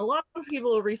 And a lot of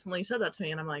people have recently said that to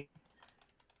me, and I'm like,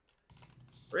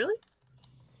 really?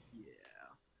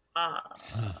 Yeah.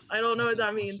 I don't know what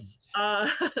that means,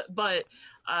 but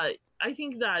I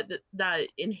think that the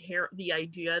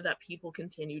idea that people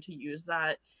continue to use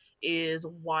that is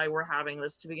why we're having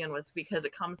this to begin with, because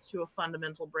it comes to a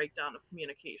fundamental breakdown of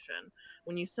communication.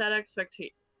 When you set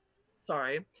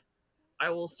sorry, I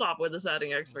will stop with the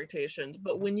setting expectations,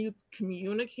 but when you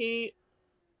communicate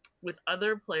with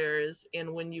other players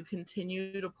and when you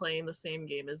continue to play in the same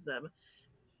game as them,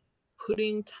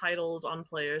 putting titles on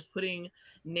players, putting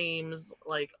names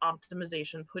like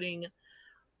optimization, putting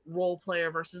role player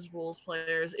versus rules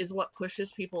players is what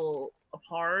pushes people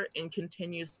apart and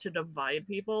continues to divide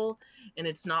people, and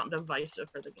it's not divisive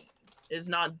for the game. It's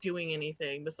not doing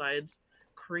anything besides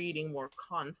creating more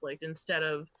conflict instead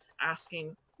of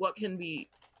asking what can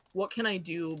I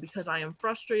do, because I am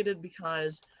frustrated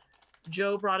because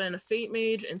Joe brought in a fate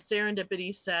mage and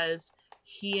serendipity says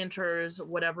he enters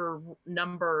whatever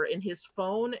number in his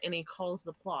phone and he calls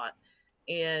the plot,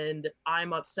 and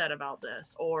I'm upset about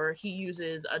this. Or he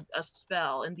uses a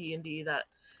spell in D&D that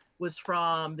was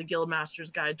from the Guildmaster's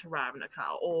Guide to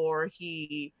Ravnica,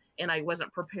 and I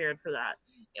wasn't prepared for that,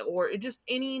 or just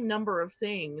any number of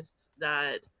things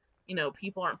that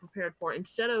people aren't prepared for.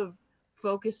 Instead of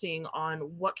focusing on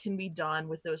what can be done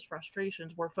with those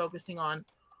frustrations, we're focusing on,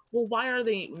 well, why are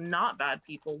they not bad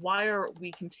people? Why are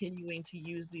we continuing to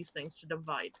use these things to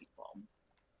divide people?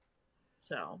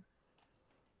 So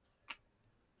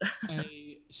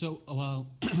it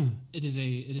is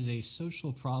a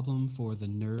social problem for the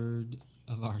nerd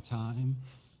of our time,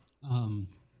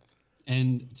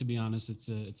 and to be honest, it's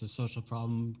a social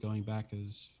problem going back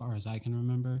as far as I can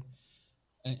remember.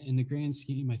 In the grand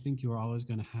scheme, I think you are always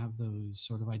going to have those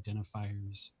sort of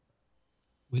identifiers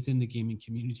within the gaming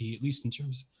community, at least in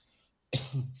terms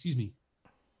excuse me,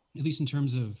 at least in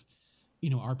terms of,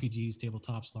 RPGs,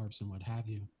 tabletops, LARPs, and what have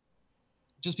you.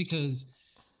 Just because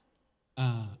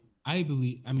I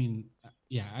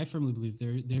firmly believe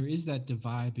there is that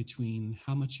divide between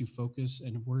how much you focus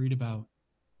and worried about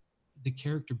the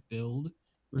character build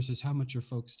versus how much you're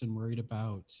focused and worried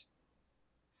about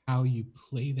how you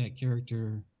play that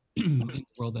character in the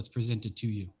world that's presented to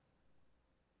you.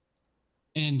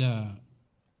 And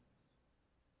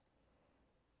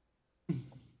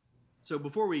so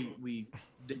before we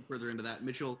dig further into that,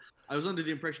 Mitchell, I was under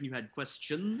the impression you had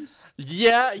questions.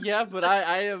 Yeah, but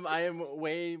I am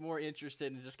way more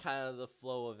interested in just kind of the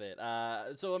flow of it.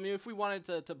 So I mean, if we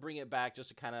wanted to bring it back, just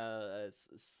to kind of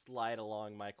slide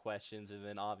along my questions, and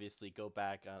then obviously go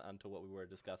back onto what we were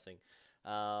discussing.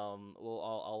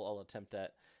 I'll attempt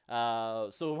that.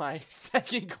 So my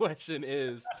second question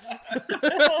is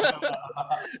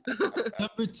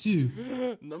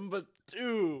number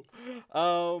two.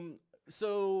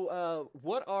 So,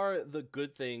 what are the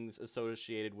good things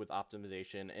associated with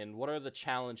optimization, and what are the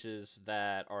challenges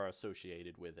that are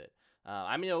associated with it?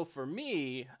 I mean, for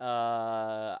me,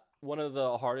 one of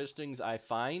the hardest things I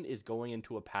find is going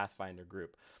into a Pathfinder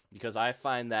group, because I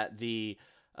find that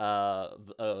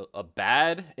a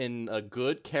bad and a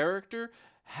good character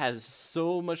has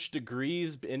so much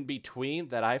degrees in between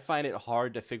that I find it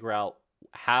hard to figure out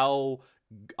how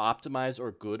optimized or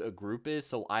good a group is,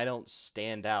 so I don't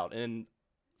stand out. And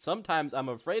sometimes I'm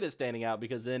afraid of standing out,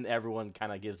 because then everyone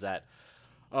kind of gives that,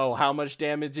 oh, how much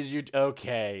damage did you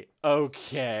okay,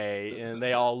 and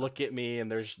they all look at me, and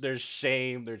there's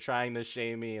shame, they're trying to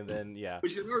shame me, and then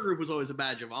Which in our group was always a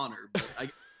badge of honor,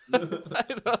 but I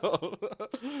know.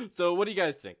 So what do you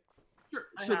guys think? Sure.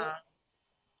 I So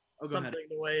have something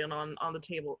to weigh in on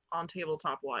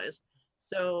tabletop wise.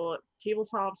 So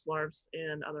tabletops, LARPs,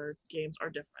 and other games are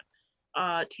different.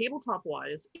 Tabletop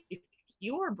wise, if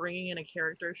you are bringing in a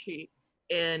character sheet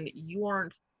and you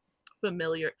aren't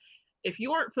familiar, if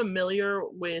you aren't familiar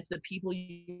with the people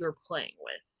you're playing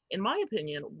with, in my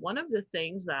opinion, one of the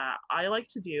things that I like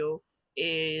to do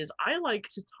is I like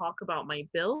to talk about my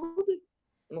build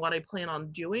and what I plan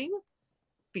on doing,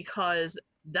 because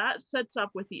that sets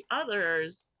up with the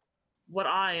others what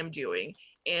I am doing.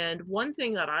 And one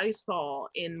thing that I saw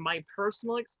in my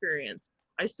personal experience,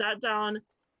 I sat down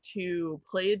to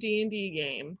play a D&D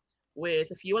game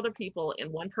with a few other people,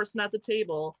 and one person at the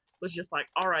table was just like,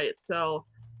 all right, so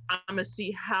I'm gonna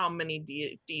see how many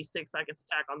D6 I can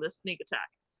stack on this sneak attack.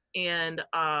 And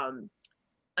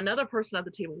another person at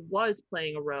the table was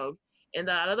playing a rogue, and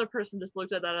that other person just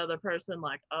looked at that other person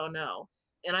like, oh no.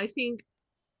 And I think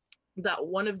that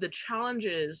one of the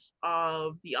challenges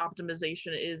of the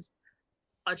optimization is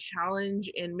a challenge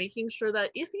in making sure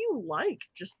that if you like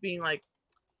just being like,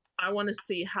 I want to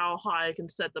see how high I can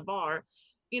set the bar,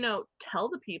 tell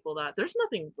the people that there's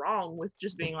nothing wrong with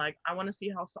just being like, I want to see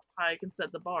how high I can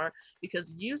set the bar,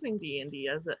 because using D&D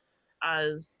as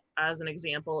an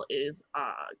example is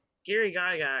Gary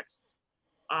Gygax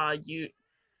you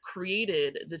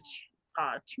created the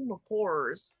Tomb of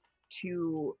Horrors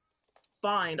to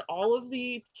find all of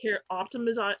the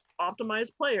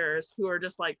optimized players who are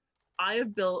just like, I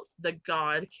have built the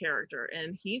god character,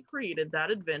 and he created that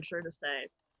adventure to say,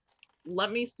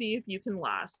 let me see if you can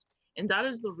last. And that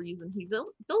is the reason he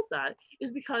built that, is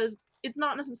because it's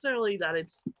not necessarily that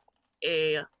it's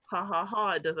a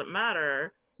it doesn't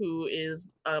matter who is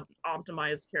an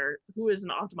optimized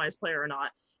player or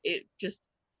not. It just,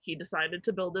 he decided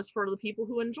to build this for the people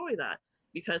who enjoy that,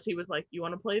 because he was like, you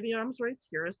want to play the arms race?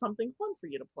 Here is something fun for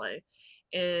you to play.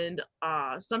 And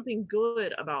something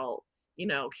good about,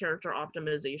 character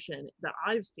optimization that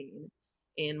I've seen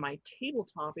in my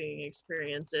tabletopping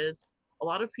experiences, a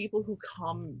lot of people who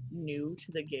come new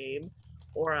to the game,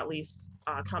 or at least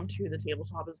come to the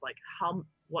tabletop, is like,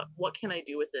 what can I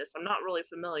do with this? I'm not really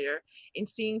familiar. And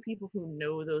seeing people who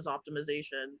know those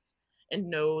optimizations and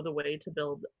know the way to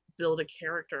build a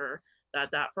character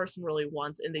that person really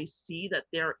wants, and they see that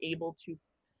they're able to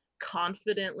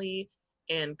confidently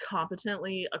and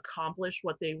competently accomplish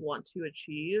what they want to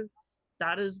achieve,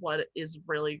 that is what is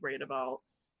really great about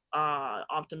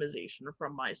optimization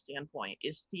from my standpoint,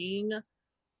 is seeing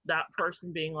that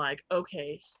person being like,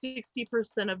 okay,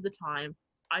 60% of the time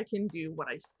I can do what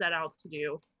I set out to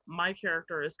do. My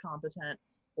character is competent.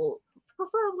 Well,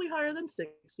 preferably higher than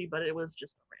 60, but it was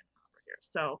just a random number here.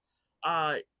 So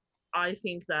I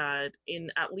think that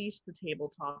in at least the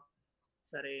tabletop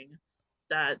setting,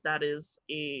 that is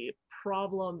a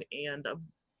problem and a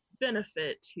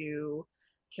benefit to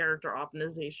character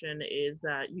optimization, is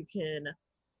that you can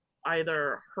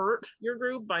either hurt your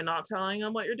group by not telling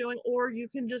them what you're doing, or you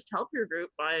can just help your group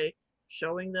by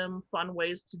showing them fun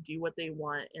ways to do what they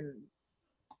want,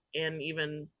 and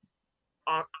even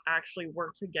actually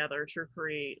work together to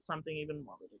create something even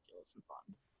more ridiculous and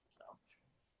fun.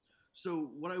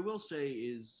 So what I will say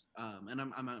is, and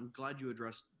I'm glad you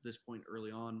addressed this point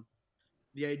early on,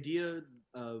 the idea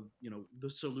of, the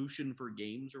solution for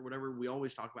games or whatever. We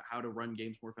always talk about how to run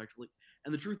games more effectively,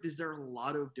 and the truth is there are a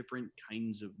lot of different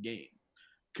kinds of game.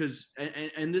 Because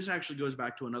and this actually goes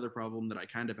back to another problem that I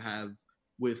kind of have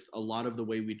with a lot of the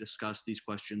way we discuss these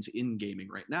questions in gaming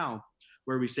right now,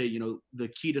 where we say, the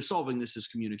key to solving this is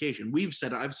communication.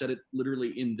 I've said it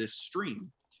literally in this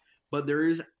stream, but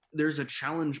there's a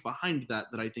challenge behind that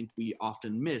I think we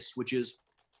often miss, which is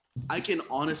I can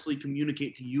honestly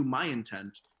communicate to you my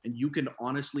intent, and you can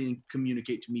honestly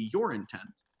communicate to me your intent.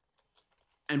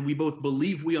 And we both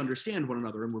believe we understand one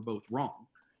another, and we're both wrong.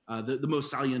 The most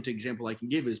salient example I can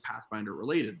give is Pathfinder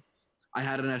related. I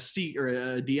had an ST or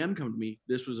a DM come to me.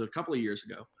 This was a couple of years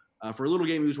ago for a little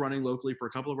game he was running locally for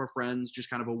a couple of our friends, just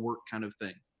kind of a work kind of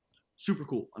thing. Super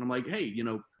cool. And I'm like, hey,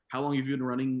 how long have you been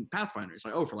running Pathfinder? It's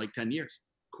like, oh, for like 10 years.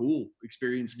 Cool.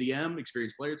 Experienced DM,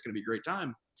 experienced player. It's going to be a great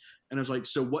time. And I was like,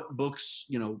 so what books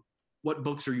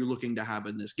are you looking to have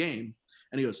in this game?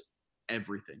 And he goes,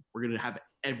 everything. We're going to have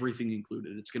everything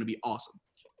included. It's going to be awesome.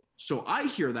 So I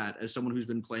hear that as someone who's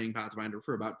been playing Pathfinder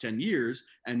for about 10 years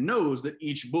and knows that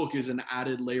each book is an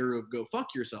added layer of go fuck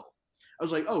yourself. I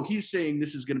was like, oh, he's saying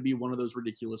this is going to be one of those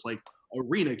ridiculous like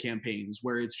arena campaigns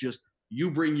where it's just you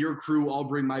bring your crew, I'll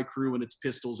bring my crew, and it's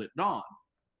pistols at dawn.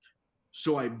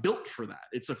 So I built for that.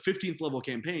 It's a 15th level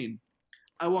campaign.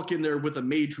 I walk in there with a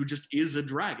mage who just is a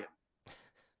dragon.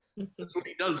 That's what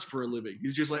he does for a living.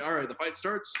 He's just like, all right, the fight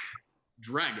starts,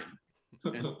 dragon,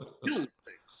 and kills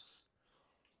things.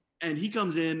 And he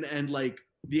comes in and like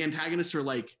the antagonists are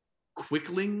like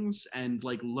quicklings and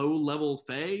like low level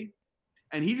fae.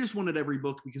 And he just wanted every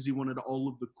book because he wanted all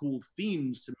of the cool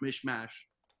themes to mishmash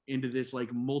into this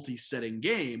like multi-setting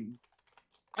game.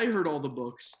 I heard all the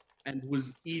books and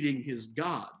was eating his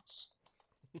gods.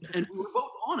 And we were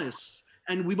both honest.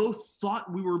 And we both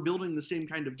thought we were building the same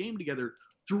kind of game together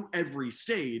through every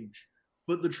stage.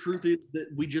 But the truth is that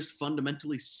we just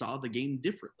fundamentally saw the game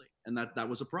differently. And that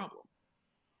was a problem.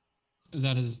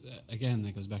 That is, again,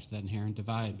 that goes back to that inherent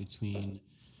divide between,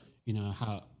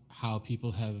 how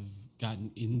people have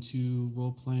gotten into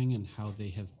role playing and how they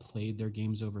have played their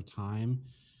games over time.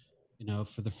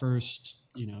 For the first,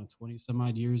 20 some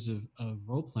odd years of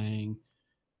role playing,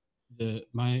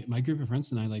 my group of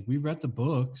friends and I, like, we read the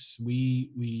books,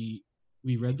 we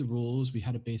read the rules, we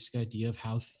had a basic idea of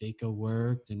how THAC0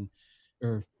 worked,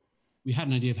 or we had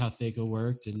an idea of how THAC0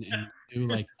 worked and knew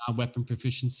like weapon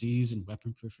proficiencies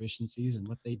and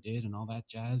what they did and all that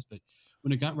jazz. But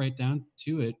when it got right down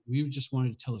to it, we just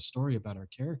wanted to tell a story about our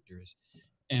characters,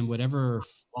 and whatever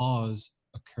flaws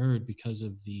occurred because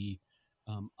of the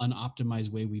unoptimized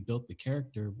way we built the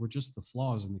character were just the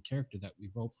flaws in the character that we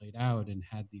role played out and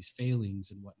had these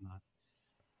failings and whatnot.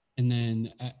 And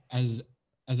then as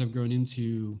I've grown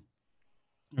into,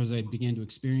 as I began to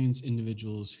experience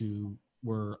individuals who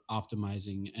were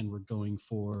optimizing and were going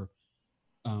for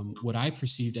what I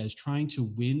perceived as trying to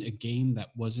win a game that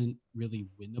wasn't really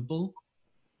winnable.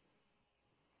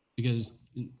 Because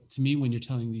to me, when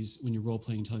you're role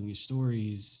playing, telling these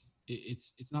stories,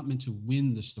 it's not meant to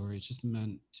win the story. It's just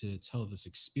meant to tell this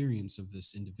experience of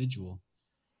this individual.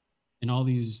 And all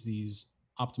these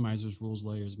optimizers, rules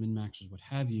layers, min-maxers, what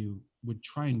have you, would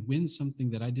try and win something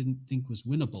that I didn't think was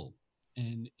winnable.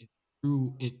 And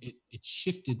it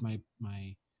shifted my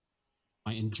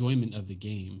enjoyment of the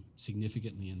game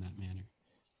significantly in that manner.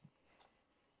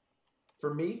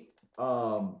 For me,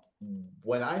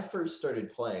 when I first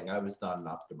started playing, I was not an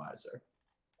optimizer.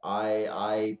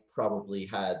 I probably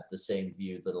had the same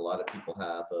view that a lot of people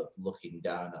have of looking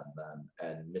down on them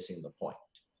and missing the point,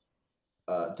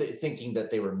 thinking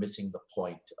that they were missing the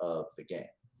point of the game.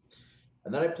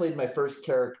 And then I played my first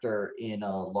character in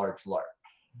a large LARP,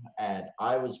 and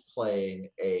I was playing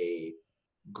a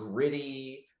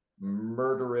gritty,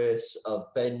 murderous,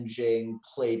 avenging,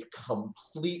 played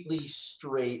completely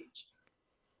straight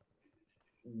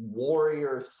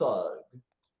warrior thug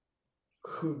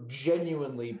who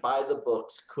genuinely, by the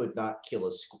books, could not kill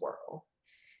a squirrel.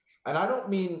 And I don't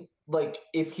mean like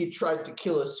if he tried to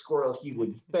kill a squirrel, he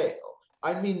would fail.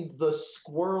 I mean the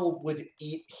squirrel would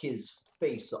eat his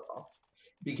face off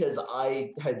because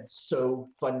I had so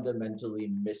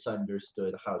fundamentally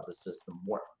misunderstood how the system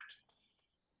worked.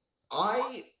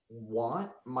 I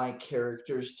want my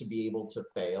characters to be able to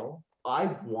fail.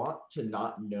 I want to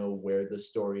not know where the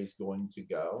story is going to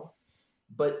go,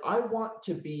 but I want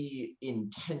to be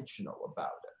intentional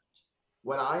about it.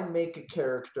 when I make a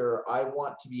character, I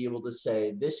want to be able to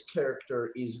say this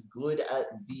character is good at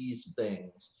these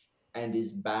things and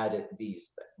is bad at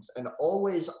these things. And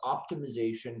always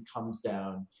optimization comes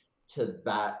down to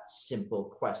that simple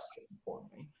question for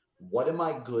me. What am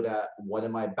I good at? What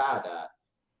am I bad at?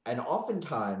 And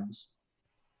oftentimes,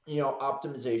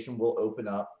 optimization will open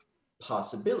up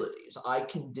possibilities. I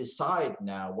can decide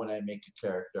now when I make a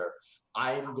character,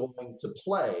 I am going to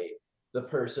play the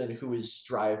person who is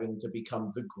striving to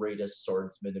become the greatest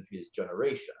swordsman of his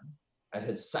generation and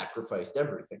has sacrificed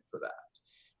everything for that.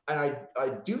 And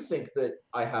I do think that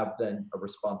I have then a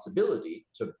responsibility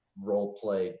to role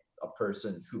play a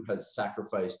person who has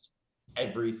sacrificed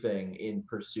everything in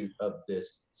pursuit of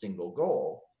this single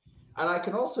goal. And I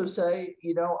can also say,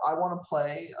 I want to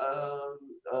play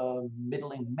a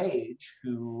middling mage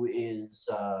who is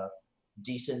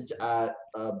decent at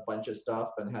a bunch of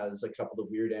stuff and has a couple of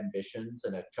weird ambitions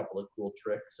and a couple of cool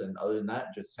tricks. And other than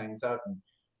that, just hangs out and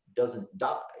doesn't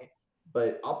die.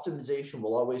 But optimization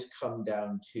will always come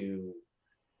down to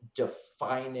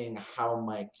defining how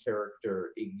my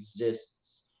character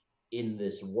exists in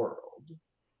this world.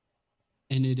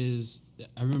 And it is,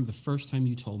 I remember the first time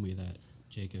you told me that,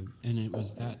 Jacob, and it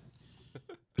was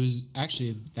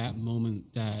actually at that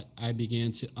moment that I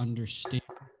began to understand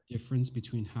the difference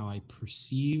between how I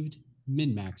perceived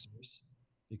min-maxers,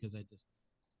 because I just,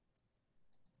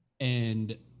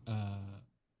 and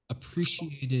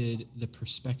appreciated the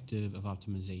perspective of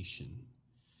optimization.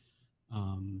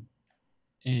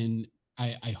 And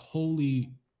I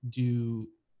wholly do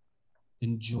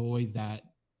enjoy that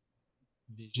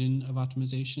vision of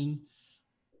optimization.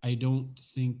 I don't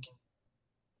think,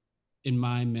 in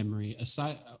my memory,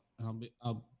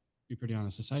 I'll be pretty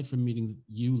honest, aside from meeting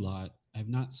you lot, I've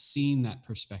not seen that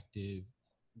perspective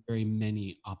very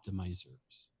many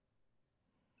optimizers.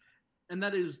 And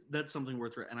that's something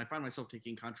worth, and I find myself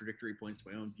taking contradictory points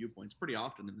to my own viewpoints pretty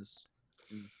often in this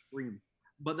stream.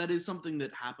 But that is something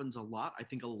that happens a lot. I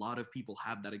think a lot of people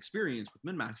have that experience with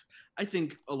min-max. I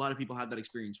think a lot of people have that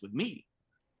experience with me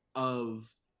of,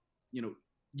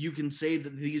 you can say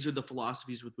that these are the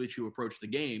philosophies with which you approach the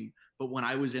game, but when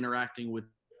I was interacting with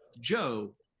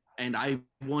Joe and I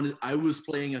was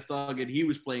playing a thug and he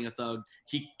was playing a thug,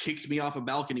 he kicked me off a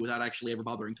balcony without actually ever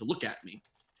bothering to look at me.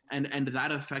 And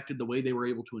that affected the way they were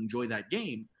able to enjoy that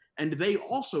game. And they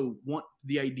also want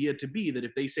the idea to be that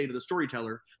if they say to the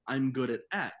storyteller, I'm good at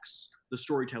X, the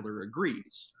storyteller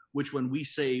agrees, which when we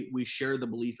say we share the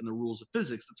belief in the rules of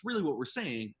physics, that's really what we're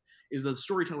saying, is that the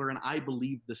storyteller and I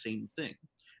believe the same thing.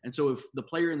 And so if the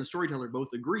player and the storyteller both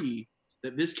agree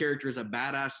that this character is a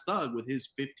badass thug with his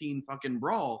 15 fucking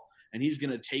brawl, and he's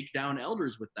going to take down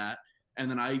elders with that,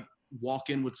 and then I walk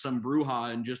in with some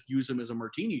brouhaha and just use him as a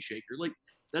martini shaker, like,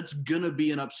 that's going to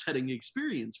be an upsetting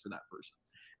experience for that person.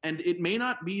 And it may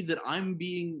not be that I'm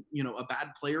being, a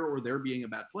bad player or they're being a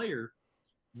bad player.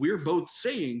 We're both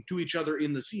saying to each other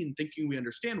in the scene, thinking we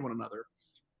understand one another,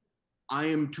 I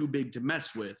am too big to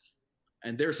mess with.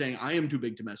 And they're saying, I am too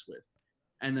big to mess with.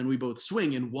 And then we both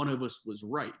swing and one of us was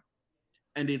right.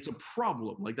 And it's a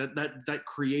problem. Like that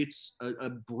creates a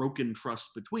broken trust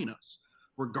between us.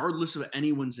 Regardless of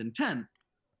anyone's intent,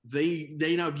 they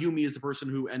now view me as the person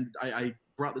who, and I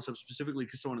brought this up specifically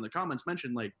because someone in the comments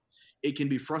mentioned, like, it can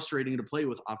be frustrating to play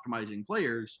with optimizing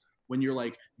players when you're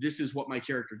like, this is what my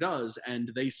character does,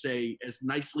 and they say, as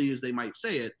nicely as they might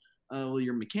say it, well,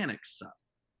 your mechanics suck.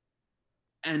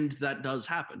 And that does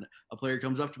happen. A player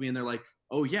comes up to me and they're like,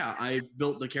 oh yeah, I've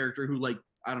built the character who, like,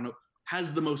 I don't know,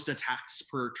 has the most attacks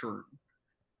per turn.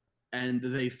 And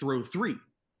they throw 3. I'm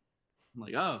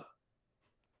like, oh,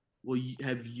 well,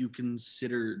 have you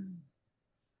considered?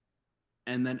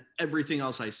 And then everything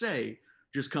else I say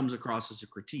just comes across as a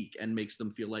critique and makes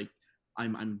them feel like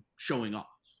I'm showing off.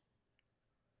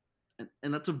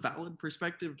 And that's a valid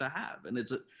perspective to have. And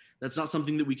that's not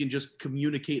something that we can just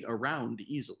communicate around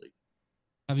easily.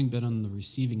 Having been on the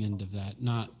receiving end of that,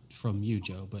 not from you,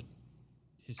 Joe, but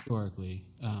historically,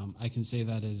 I can say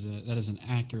that is an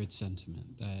accurate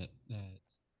sentiment. That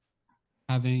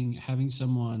having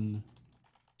someone,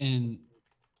 and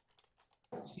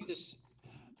see this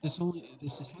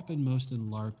has happened most in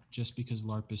LARP just because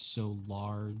LARP is so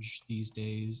large these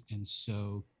days and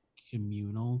so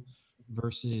communal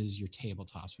versus your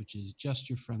tabletops, which is just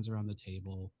your friends around the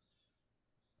table.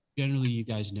 Generally, you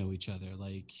guys know each other.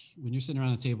 Like when you're sitting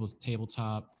around a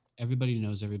tabletop, everybody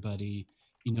knows everybody.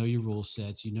 You know your rule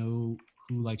sets. You know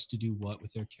who likes to do what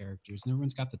with their characters, and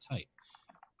everyone's got the type.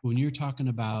 When you're talking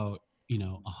about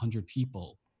 100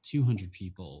 people, 200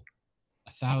 people,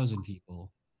 1,000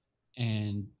 people,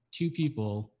 and 2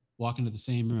 people walk into the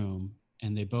same room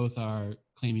and they both are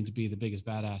claiming to be the biggest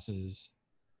badasses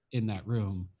in that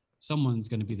room, someone's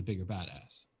going to be the bigger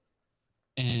badass.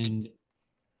 And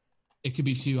it could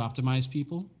be two optimized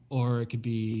people, or it could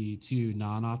be two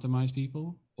non-optimized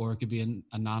people, or it could be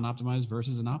a non-optimized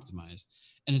versus an optimized.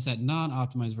 And it's that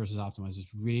non-optimized versus optimized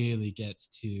which really gets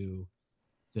to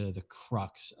the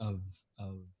crux of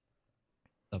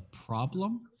the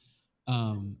problem,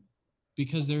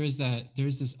 because there's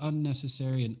this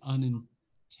unnecessary and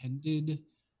unintended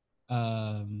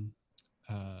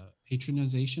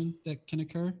patronization that can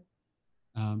occur,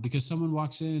 because someone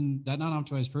walks in, that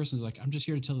non-optimized person is like, I'm just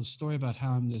here to tell a story about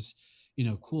how I'm this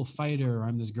cool fighter, or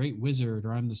I'm this great wizard,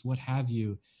 or I'm this what have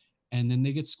you, and then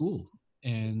they get schooled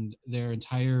and their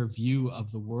entire view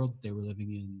of the world that they were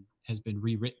living in has been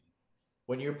rewritten.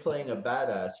 When you're playing a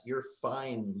badass, you're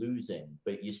fine losing,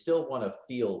 but you still want to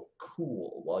feel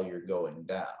cool while you're going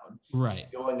down.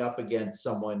 Right. Going up against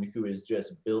someone who has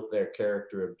just built their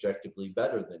character objectively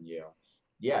better than you,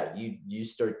 yeah, you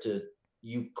start to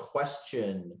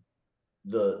question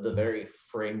the very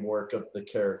framework of the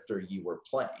character you were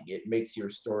playing. It makes your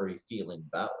story feel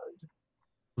invalid.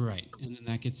 Right. And then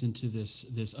that gets into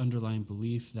this underlying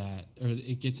belief that, or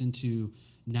it gets into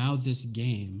now this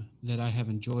game that I have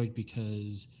enjoyed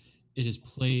because it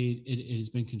has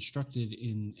been constructed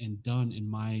and done in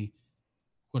my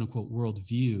quote unquote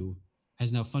worldview,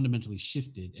 has now fundamentally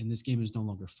shifted, and this game is no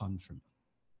longer fun for me.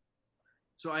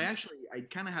 So I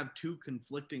kind of have two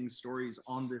conflicting stories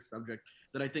on this subject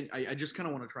that I think I just kind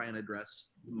of want to try and address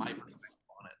my perspective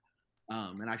on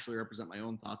it, and actually represent my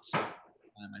own thoughts.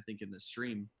 I think in this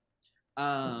stream.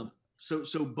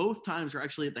 So both times are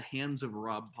actually at the hands of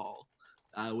Rob Paul,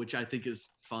 which I think is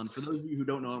fun. For those of you who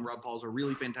don't know him, Rob Paul's a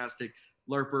really fantastic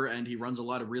LARPer, and he runs a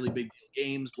lot of really big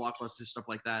games, blockbusters, stuff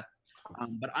like that.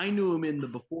 But I knew him in the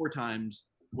before times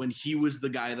when he was the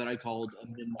guy that I called a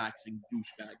min-maxing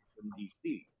douchebag from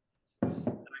DC.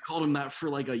 And I called him that for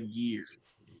like a year.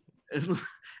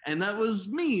 And that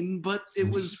was mean, but it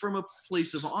was from a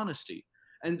place of honesty.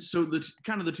 And so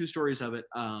the two stories of it,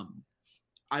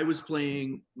 I was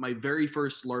playing my very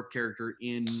first LARP character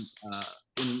in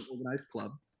an organized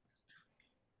club.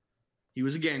 He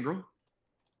was a gangrel,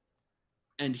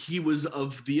 and he was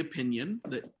of the opinion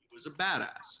that he was a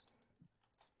badass.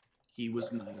 He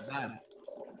was not a badass.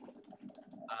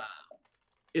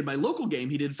 In my local game,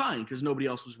 he did fine because nobody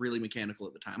else was really mechanical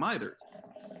at the time either.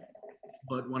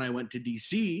 But when I went to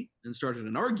DC and started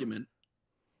an argument,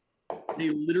 they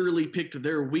literally picked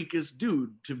their weakest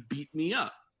dude to beat me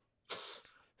up.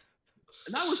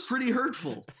 And that was pretty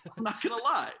hurtful. I'm not going to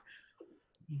lie.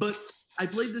 But I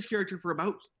played this character for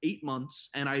about 8 months,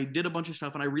 and I did a bunch of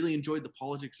stuff, and I really enjoyed the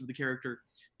politics of the character.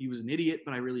 He was an idiot,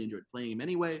 but I really enjoyed playing him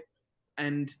anyway.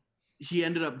 And he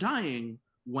ended up dying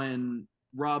when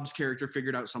Rob's character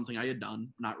figured out something I had done,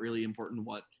 not really important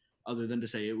what, other than to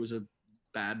say it was a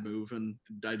bad move and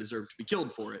I deserved to be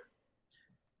killed for it.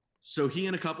 So he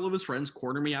and a couple of his friends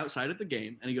corner me outside at the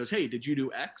game, and he goes, "Hey, did you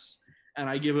do X?" And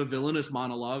I give a villainous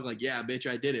monologue like, "Yeah, bitch,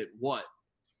 I did it. What?"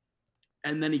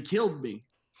 And then he killed me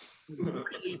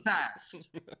really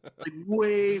fast, like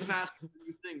way faster than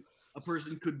you think a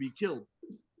person could be killed.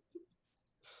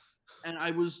 And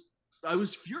I was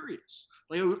furious.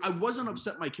 Like I wasn't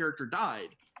upset my character died.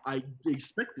 I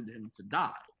expected him to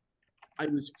die. I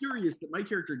was furious that my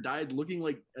character died looking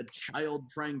like a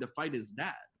child trying to fight his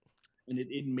dad. And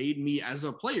it made me, as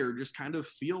a player, just kind of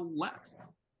feel less.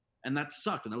 And that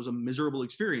sucked. And that was a miserable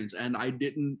experience. And I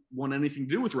didn't want anything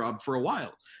to do with Rob for a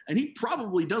while. And he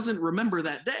probably doesn't remember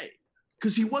that day.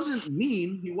 Because he wasn't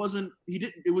mean. It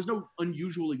was no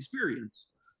unusual experience.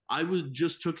 I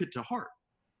just took it to heart.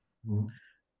 Mm-hmm.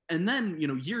 And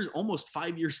then, almost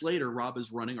 5 years later, Rob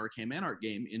is running our Cam Anarch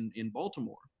game in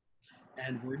Baltimore.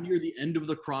 And we're near the end of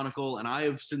the Chronicle, and I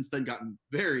have since then gotten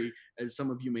very, as some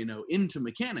of you may know, into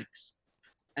mechanics.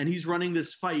 And he's running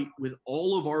this fight with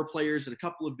all of our players and a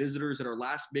couple of visitors at our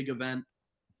last big event.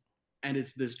 And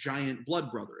it's this giant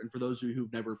blood brother. And for those of you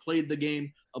who've never played the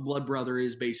game, a blood brother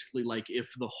is basically like if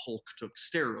the Hulk took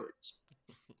steroids.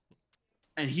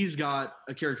 And he's got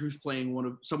a character who's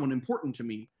playing someone important to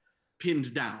me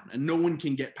pinned down, and no one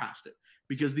can get past it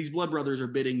because these blood brothers are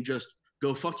bidding just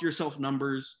go fuck yourself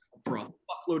numbers for a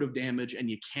fuckload of damage, and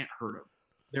you can't hurt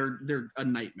them. They're a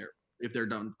nightmare if they're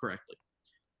done correctly.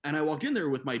 And I walk in there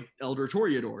with my Elder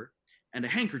Toreador and a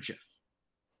handkerchief.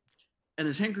 And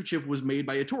this handkerchief was made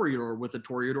by a Toreador with a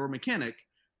Toreador mechanic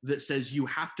that says you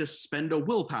have to spend a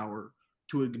willpower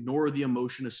to ignore the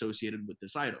emotion associated with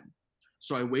this item.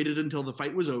 So I waited until the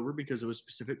fight was over because of a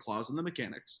specific clause in the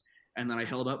mechanics. And then I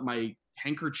held up my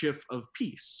handkerchief of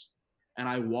peace and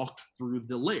I walked through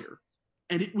the lair.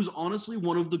 And it was honestly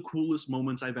one of the coolest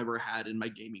moments I've ever had in my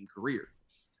gaming career.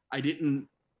 I didn't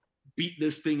beat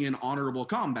this thing in honorable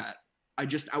combat. I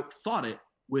just outthought it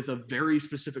with a very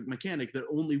specific mechanic that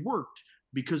only worked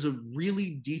because of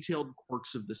really detailed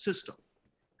quirks of the system.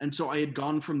 And so I had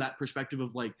gone from that perspective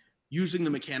of like using the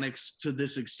mechanics to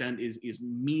this extent is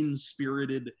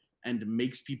mean-spirited and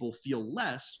makes people feel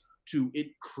less, to it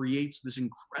creates this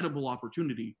incredible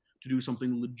opportunity to do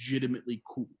something legitimately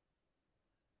cool.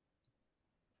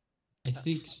 I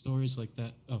think stories like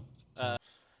that.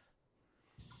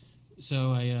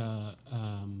 So I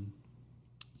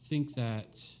think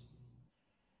that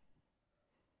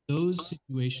those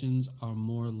situations are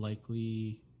more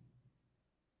likely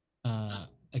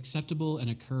acceptable and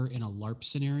occur in a LARP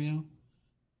scenario,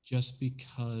 just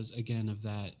because, again, of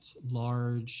that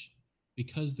large,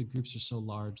 because the groups are so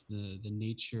large, the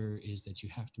nature is that you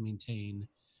have to maintain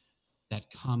that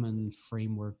common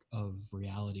framework of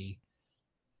reality.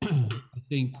 I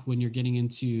think when you're getting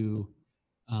into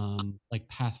like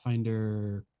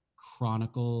Pathfinder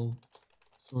Chronicle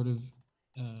sort of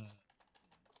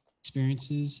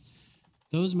experiences,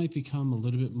 those might become a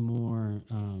little bit more,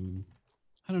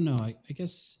 I don't know, I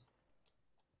guess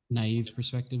naive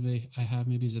perspective I have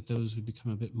maybe is that those would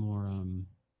become a bit more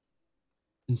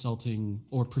insulting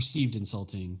or perceived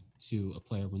insulting to a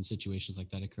player when situations like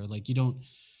that occur. Like you don't,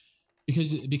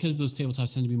 because those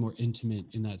tabletops tend to be more intimate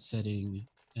in that setting.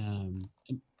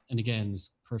 And again,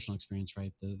 this personal experience,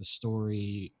 right? The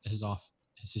story has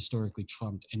historically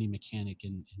trumped any mechanic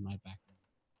in my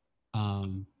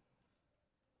background.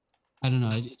 I don't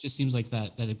know. It just seems like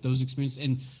that if those experiences,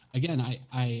 and again,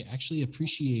 I actually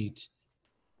appreciate,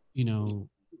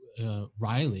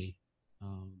 Riley.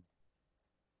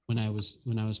 When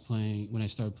I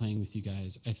started playing with you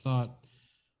guys, I thought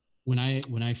when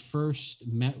I first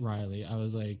met Riley, I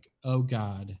was like, oh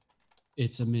God,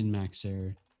 it's a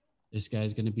min-maxer. This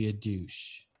guy's going to be a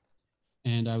douche.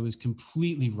 And I was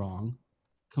completely wrong.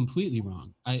 I'm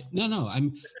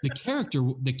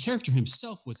the character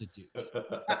himself was a douche.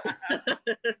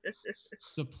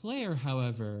 The player,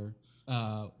 however,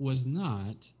 was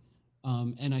not.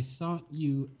 And I thought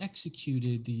you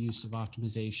executed the use of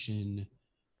optimization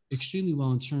extremely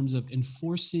well in terms of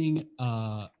enforcing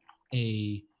a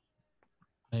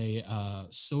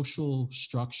social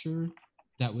structure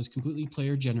that was completely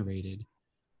player generated,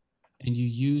 and you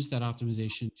use that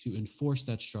optimization to enforce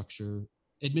that structure,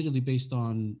 admittedly based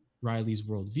on Riley's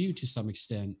worldview to some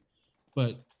extent.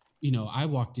 But I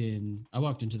walked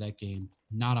into that game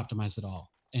not optimized at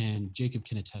all, and Jacob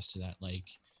can attest to that. Like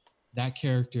that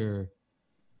character,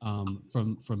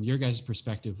 from your guys'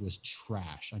 perspective, was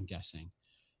trash, I'm guessing.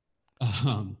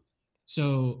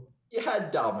 So you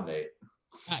had dominate.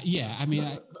 Yeah, I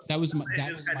mean, that was my.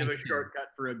 That was kind of a thing. shortcut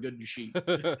for a good sheet.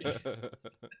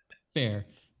 Fair,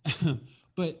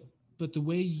 but the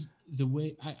way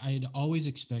I had always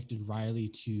expected Riley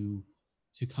to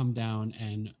come down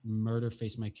and murder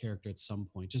face my character at some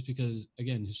point, just because,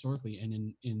 again, historically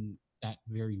and in that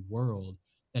very world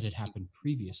that had happened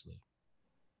previously.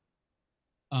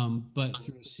 But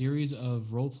through a series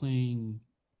of role playing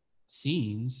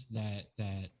scenes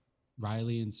that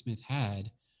Riley and Smith had,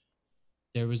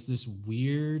 there was this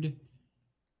weird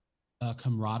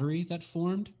camaraderie that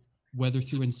formed, whether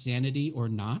through insanity or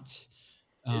not.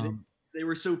 They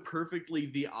were so perfectly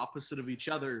the opposite of each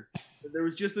other. There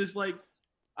was just this like,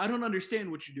 I don't understand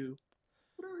what you do,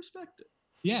 but I respect it.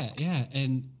 Yeah,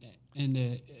 and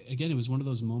again, it was one of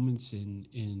those moments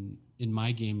in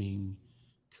my gaming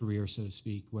career, so to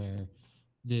speak, where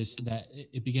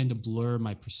it began to blur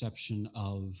my perception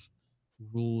of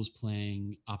rules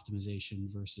playing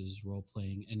optimization versus role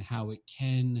playing, and how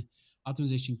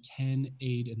optimization can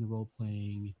aid in the role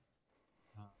playing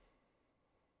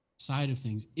side of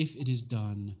things if it is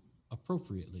done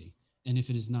appropriately and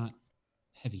if it is not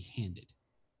heavy handed.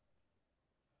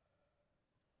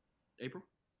 April?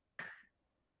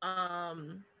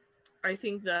 I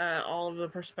think that all of the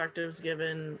perspectives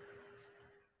given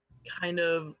kind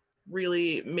of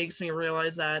really makes me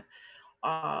realize that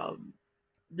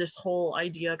this whole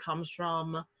idea comes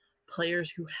from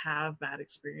players who have bad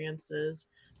experiences,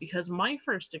 because my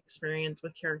first experience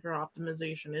with character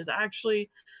optimization is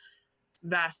actually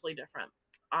vastly different.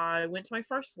 I went to my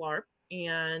first LARP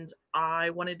and I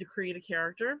wanted to create a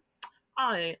character.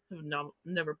 I have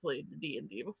never played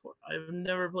D&D before. I've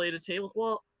never played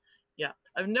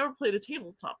I've never played a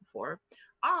tabletop before.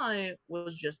 I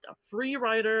was just a free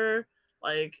writer.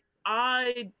 Like,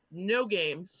 no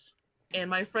games. And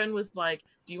my friend was like,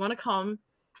 do you want to come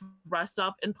dress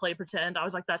up and play pretend? I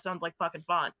was like, that sounds like fucking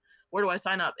fun. where do I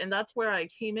sign up? And that's where I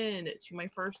came in to my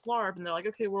first LARP, and they're like,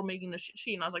 okay, we're making a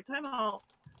sheet. And I was like, time out.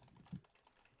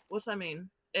 What's that mean?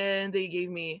 And they gave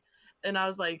me, and I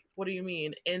was like, what do you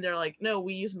mean? And they're like, no,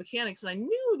 we use mechanics. And I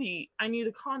knew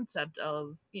the concept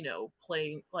of, you know,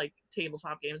 playing like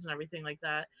tabletop games and everything like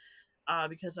that,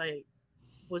 because I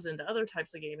was into other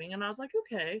types of gaming. And I was like,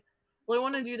 okay, well, I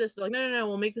want to do this. They're like, no,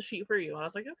 we'll make the sheet for you. I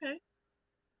was like, okay.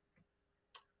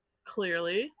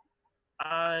 Clearly,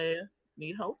 I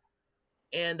need help.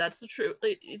 And that's the truth.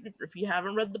 If you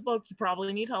haven't read the book, you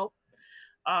probably need help.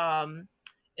 And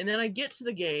then I get to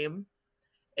the game,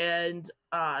 and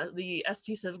the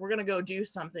ST says, we're going to go do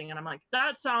something. And I'm like,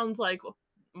 that sounds like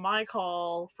my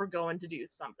call for going to do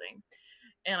something.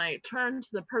 And I turn to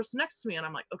the person next to me, and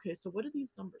I'm like, okay, so what do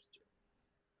these numbers do?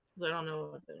 Because I don't know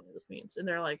what any of this means. And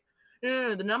they're like,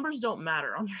 no, the numbers don't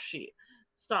matter on your sheet.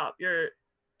 Stop.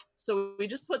 So we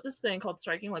just put this thing called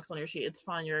striking looks on your sheet. It's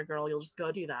fine. You're a girl. You'll just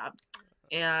go do that.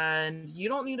 And you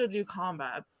don't need to do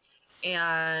combat.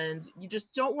 And you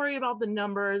just don't worry about the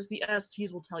numbers. The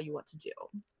STs will tell you what to do.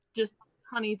 Just,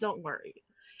 honey, don't worry.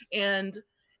 And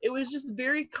it was just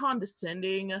very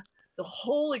condescending. The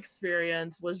whole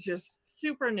experience was just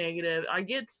super negative. I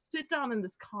sit down in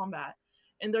this combat,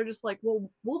 and they're just like, well,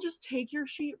 we'll just take your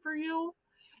sheet for you,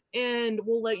 and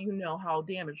we'll let you know how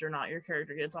damaged or not your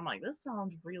character gets. I'm like, this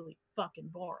sounds really fucking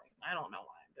boring. I don't know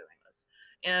why I'm doing this.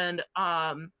 And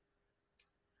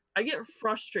I get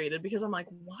frustrated because I'm like,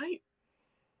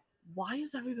 why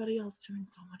is everybody else doing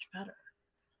so much better?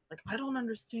 Like, I don't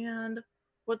understand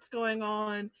what's going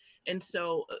on. And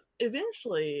so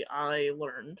eventually I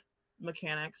learned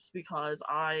mechanics because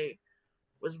I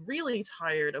was really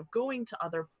tired of going to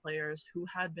other players who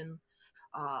had been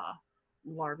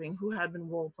LARPing, who had been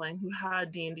role-playing, who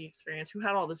had D&D experience, who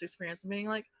had all this experience, and being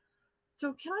like,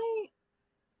 so can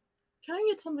I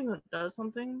get something that does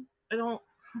something? They're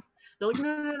like,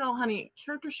 no, honey,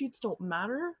 character sheets don't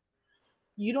matter.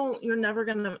 You're never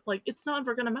gonna, like, it's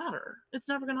never gonna matter. It's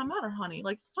never gonna matter, honey.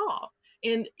 Like, stop.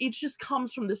 And it just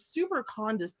comes from this super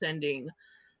condescending,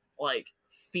 like,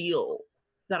 feel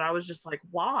that I was just like,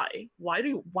 why? Why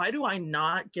do I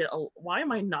not why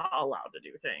am I not allowed to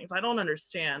do things? I don't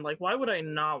understand. Like, why would I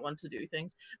not want to do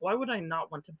things? Why would I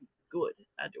not want to be good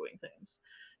at doing things?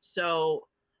 So,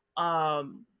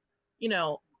 you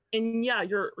know, and yeah,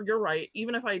 you're right.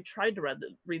 Even if I tried to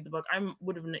read the book, I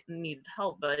would have needed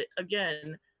help. But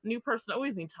again, new person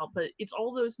always needs help. But it's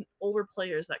all those older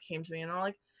players that came to me and are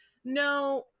like,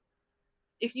 no,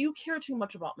 if you care too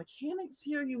much about mechanics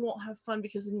here, you won't have fun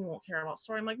because then you won't care about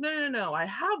story. I'm like, no. I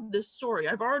have this story.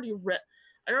 I already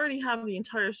have the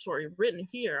entire story written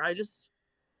here.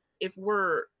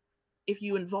 If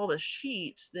you involve a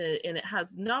sheet and it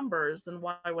has numbers, then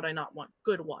why would I not want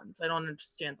good ones? I don't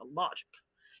understand the logic.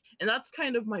 And that's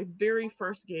kind of my very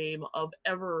first game of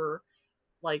ever,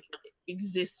 like,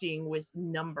 existing with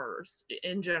numbers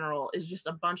in general, is just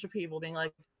a bunch of people being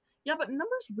like, yeah, but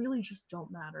numbers really just don't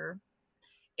matter.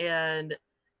 And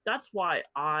that's why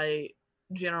I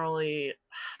generally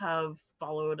have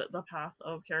followed the path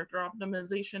of character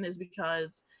optimization, is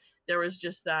because there was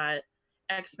just that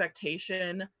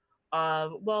expectation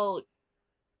of, well,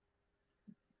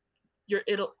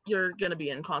 you're gonna be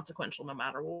inconsequential no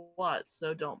matter what,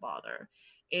 so don't bother.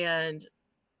 And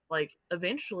like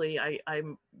eventually I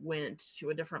went to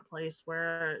a different place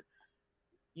where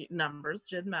numbers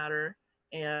did matter,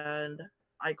 and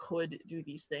I could do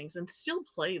these things and still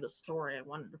play the story I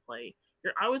wanted to play.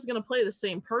 I was gonna play the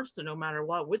same person no matter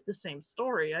what with the same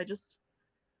story.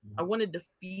 I wanted to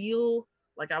feel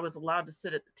like I was allowed to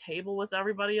sit at the table with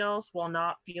everybody else while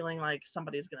not feeling like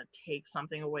somebody's gonna take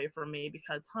something away from me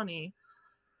because, honey,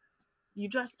 you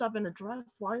dressed up in a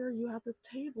dress. Why are you at this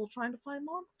table trying to find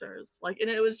monsters? Like, and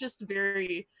it was just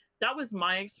that was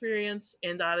my experience,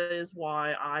 and that is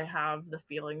why I have the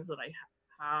feelings that I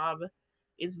have,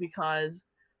 is because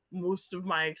most of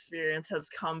my experience has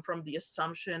come from the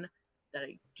assumption that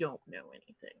I don't know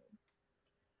anything.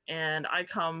 And I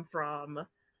come from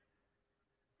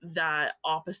that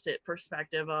opposite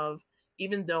perspective of,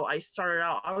 even though I started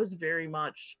out,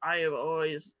 I have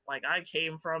always, like, I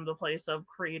came from the place of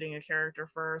creating a character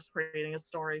first, creating a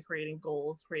story, creating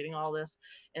goals, creating all this,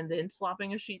 and then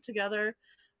slapping a sheet together.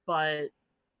 But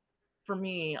for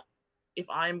me, if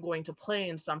I'm going to play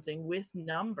in something with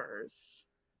numbers,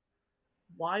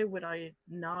 why would I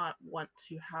not want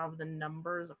to have the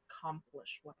numbers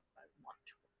accomplish what I want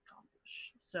to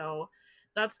accomplish? So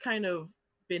that's kind of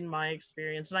been my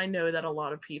experience, and I know that a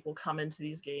lot of people come into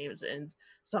these games and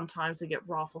sometimes they get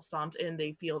raffle stomped and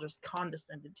they feel just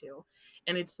condescended to,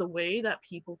 and it's the way that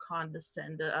people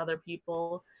condescend to other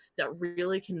people that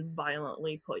really can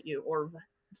violently put you, or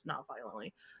not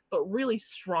violently, but really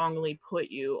strongly put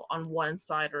you on one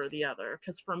side or the other.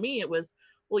 Because for me, it was,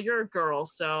 well, you're a girl,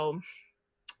 so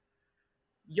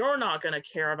you're not going to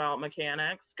care about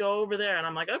mechanics. Go over there. And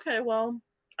I'm like, okay, well,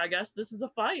 I guess this is a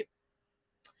fight.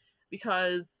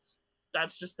 Because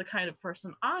that's just the kind of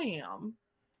person I am.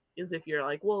 Is if you're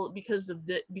like, well, because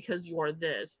you are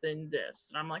this, then this.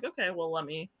 And I'm like, okay, well, let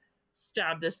me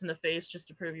stab this in the face just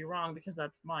to prove you wrong, because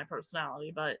that's my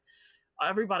personality. But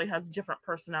everybody has different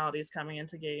personalities coming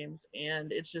into games,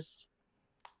 and it's just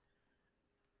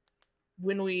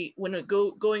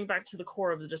going back to the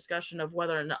core of the discussion of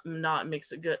whether or not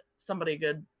makes it somebody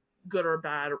good or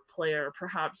bad player,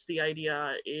 perhaps the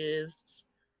idea is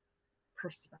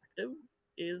perspective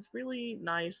is really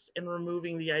nice in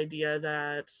removing the idea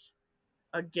that,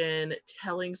 again,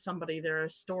 telling somebody they're a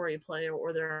story player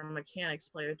or they're a mechanics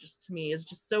player, just to me is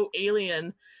just so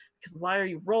alien, because why are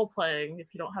you role playing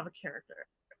if you don't have a character?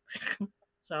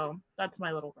 So that's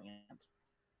my little rant.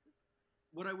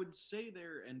 What I would say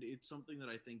there, and it's something that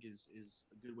I think is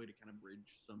a good way to kind of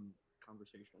bridge some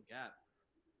conversational gap.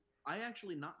 I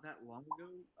actually not that long ago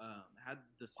had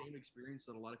the same experience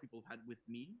that a lot of people have had with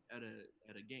me at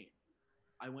a game.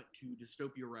 I went to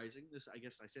Dystopia Rising. This, I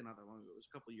guess I say not that long ago. It was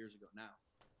a couple of years ago now.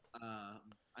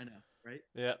 I know, right?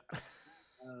 Yeah.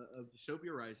 Of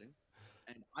Dystopia Rising.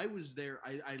 And I was there.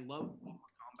 I love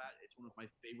combat. It's one of my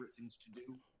favorite things to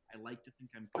do. I like to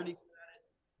think I'm pretty good at it,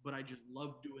 but I just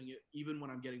love doing it even when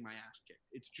I'm getting my ass kicked.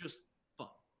 It's just fun.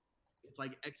 It's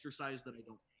like exercise that I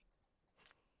don't hate.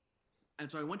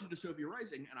 And so I went to Dystopia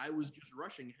Rising, and I was just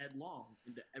rushing headlong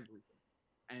into everything.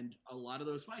 And a lot of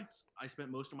those fights, I spent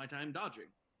most of my time dodging,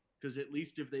 because at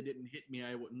least if they didn't hit me,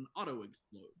 I wouldn't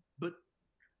auto-explode. But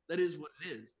that is what it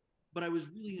is. But I was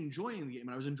really enjoying the game,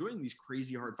 and I was enjoying these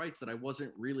crazy hard fights that I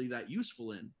wasn't really that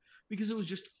useful in, because it was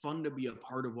just fun to be a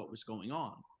part of what was going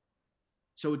on.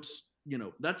 So it's,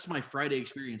 that's my Friday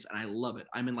experience, and I love it.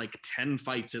 I'm in like 10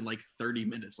 fights in like 30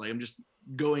 minutes. Like, I'm just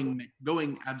going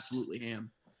absolutely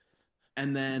ham.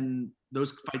 And then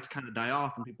those fights kind of die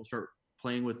off, and people start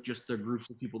playing with just the groups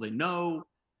of people they know.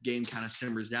 Game kind of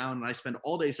simmers down, and I spend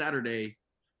all day Saturday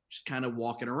just kind of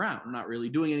walking around, not really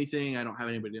doing anything. I don't have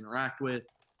anybody to interact with.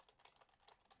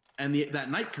 And that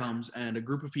night comes, and a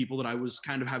group of people that I was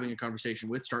kind of having a conversation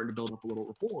with, starting to build up a little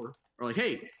rapport, are like,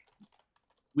 hey,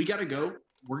 we got to go.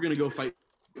 We're going to go fight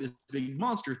this big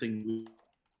monster thing.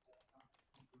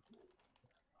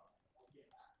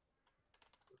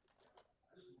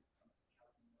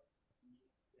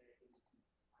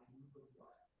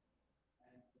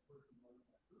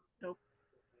 Nope.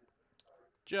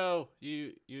 Joe,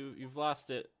 you've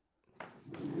lost it.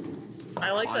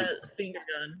 I like that finger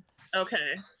gun.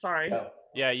 Okay, sorry.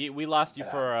 Yeah, we lost you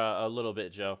for a little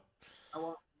bit, Joe.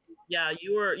 Yeah,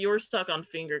 you were stuck on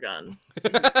finger gun.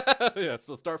 Yeah,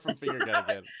 so start from finger gun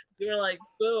again. You were like,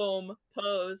 boom,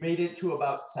 pose. Made it to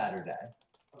about Saturday.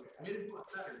 Okay, I made it to about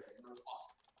Saturday, and it was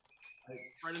awesome.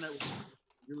 Friday night was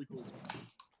really cool.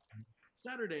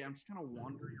 Saturday, I'm just kind of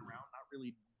wandering around, not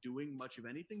really doing much of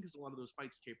anything, because a lot of those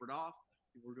fights tapered off.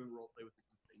 People were doing role play with the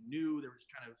group they knew. They were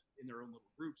just kind of in their own little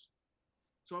groups.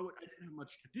 So I didn't have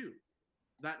much to do.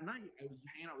 That night, I was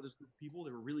hanging out with this group of people.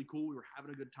 They were really cool. We were having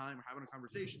a good time. We were having a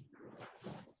conversation.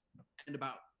 And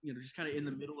about, just kind of in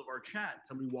the middle of our chat,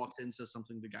 somebody walks in, says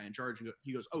something to the guy in charge. And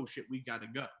he goes, oh, shit, we got to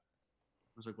go.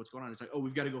 I was like, what's going on? He's like, oh,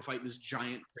 we've got to go fight this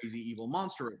giant, crazy, evil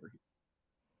monster over here.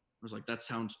 I was like, that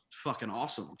sounds fucking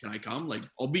awesome. Can I come? Like,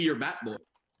 I'll be your bat boy.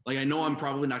 Like, I know I'm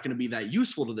probably not going to be that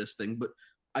useful to this thing, but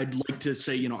I'd like to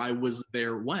say, I was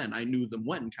there when. I knew them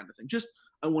when, kind of thing. Just,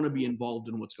 I want to be involved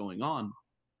in what's going on.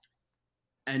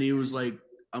 And he was like,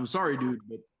 I'm sorry, dude,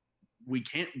 but we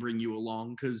can't bring you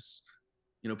along because,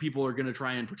 people are going to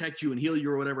try and protect you and heal you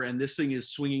or whatever. And this thing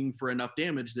is swinging for enough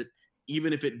damage that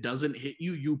even if it doesn't hit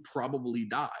you, you probably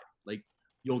die. Like,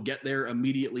 you'll get there,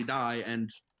 immediately die, and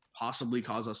possibly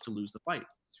cause us to lose the fight.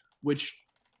 Which,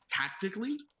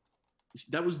 tactically,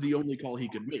 that was the only call he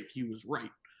could make. He was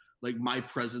right. Like, my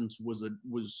presence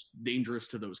was dangerous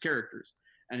to those characters.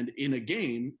 And in a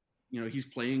game, he's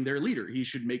playing their leader. He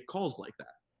should make calls like that.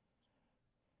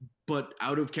 But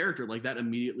out of character, like, that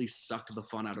immediately sucked the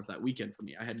fun out of that weekend for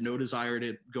me. I had no desire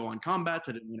to go on combats.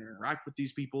 I didn't want to interact with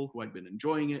these people who I'd been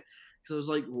enjoying it. So I was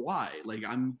like, why? Like,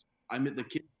 I'm at the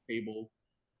kids' table.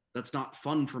 That's not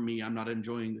fun for me. I'm not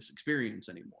enjoying this experience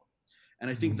anymore. And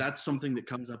I think that's something that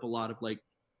comes up a lot of, like,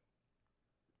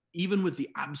 even with the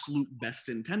absolute best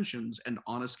intentions and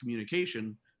honest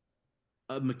communication,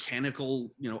 a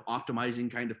mechanical, optimizing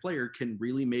kind of player can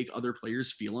really make other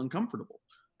players feel uncomfortable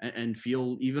and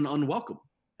feel even unwelcome.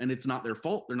 And it's not their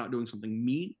fault. They're not doing something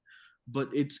mean, but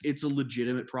it's a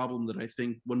legitimate problem that I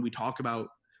think when we talk about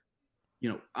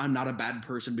I'm not a bad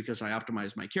person because I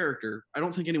optimized my character. I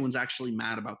don't think anyone's actually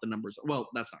mad about the numbers. Well,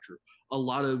 that's not true. A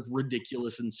lot of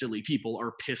ridiculous and silly people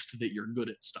are pissed that you're good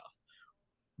at stuff.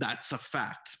 That's a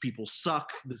fact. People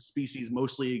suck. The species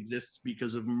mostly exists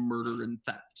because of murder and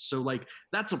theft. So, like,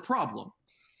 that's a problem.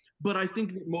 But I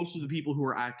think that most of the people who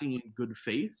are acting in good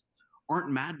faith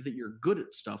aren't mad that you're good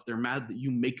at stuff. They're mad that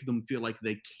you make them feel like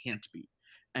they can't be.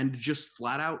 And just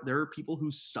flat out, there are people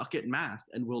who suck at math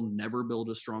and will never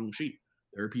build a strong sheet.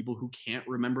 There are people who can't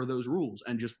remember those rules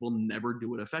and just will never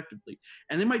do it effectively.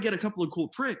 And they might get a couple of cool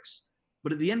tricks,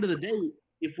 but at the end of the day,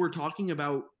 if we're talking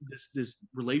about this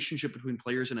relationship between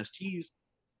players and STs,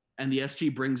 and the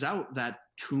ST brings out that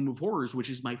Tomb of Horrors, which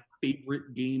is my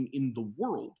favorite game in the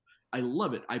world. I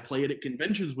love it. I play it at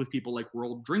conventions with people like we're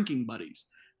all drinking buddies.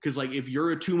 Because like if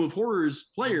you're a Tomb of Horrors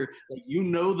player, like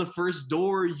the first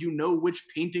door, which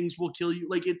paintings will kill you.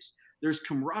 Like there's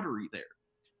camaraderie there.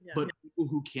 Yeah. But people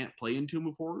who can't play in Tomb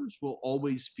of Horrors will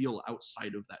always feel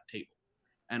outside of that table.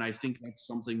 And I think that's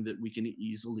something that we can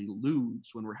easily lose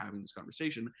when we're having this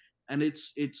conversation. And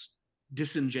it's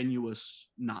disingenuous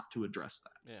not to address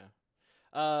that.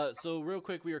 Yeah. So real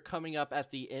quick, we are coming up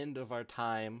at the end of our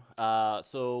time.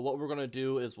 So what we're going to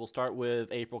do is we'll start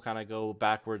with April, kind of go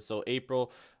backwards. So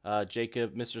April,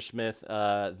 Jacob, Mr. Smith,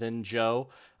 then Joe.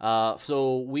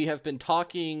 So we have been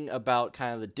talking about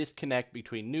kind of the disconnect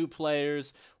between new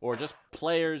players or just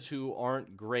players who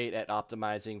aren't great at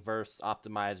optimizing versus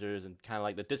optimizers, and kind of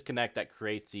like the disconnect that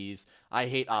creates these I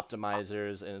hate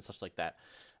optimizers and such like that.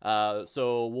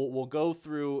 So we'll go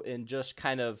through and just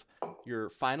kind of your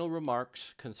final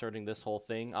remarks concerning this whole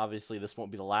thing. Obviously, this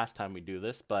won't be the last time we do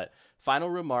this, but final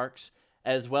remarks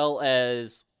as well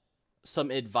as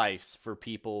some advice for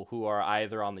people who are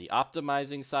either on the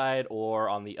optimizing side or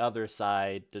on the other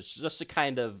side, just to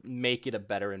kind of make it a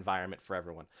better environment for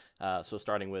everyone. So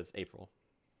starting with April.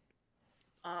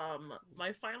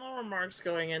 My final remarks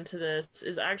going into this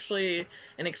is actually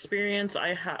an experience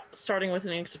starting with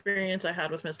an experience I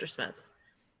had with Mr. Smith,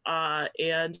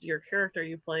 and your character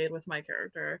you played with my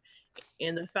character,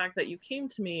 and the fact that you came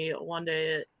to me one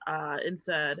day and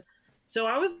said, so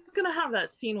I was gonna have that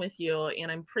scene with you,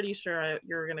 and I'm pretty sure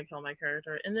you were gonna kill my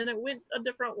character, and then it went a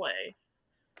different way,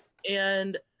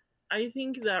 and I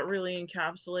think that really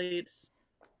encapsulates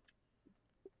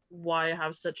why I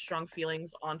have such strong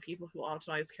feelings on people who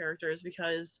optimize characters,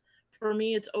 because for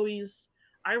me it's always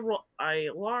I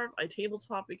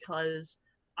tabletop because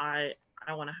I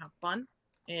want to have fun,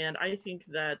 and I think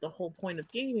that the whole point of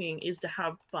gaming is to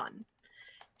have fun,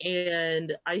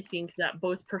 and I think that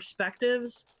both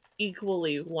perspectives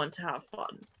equally want to have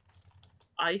fun.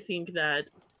 I think that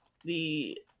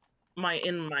in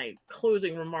my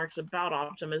closing remarks about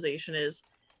optimization is,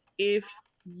 if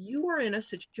you are in a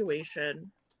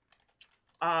situation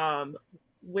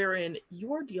wherein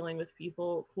you're dealing with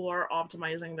people who are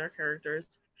optimizing their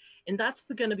characters, and that's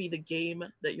going to be the game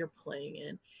that you're playing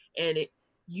in, and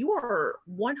you are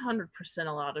 100%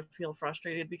 allowed to feel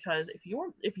frustrated, because if you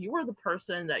are the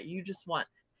person that you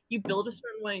build a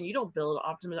certain way and you don't build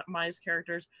optimized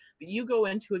characters, but you go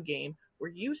into a game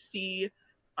where you see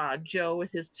Joe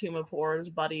with his Tomb of Horrors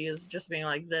buddies just being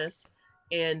like this,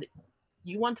 and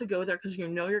you want to go there because you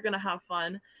know you're going to have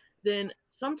fun, then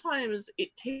sometimes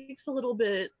it takes a little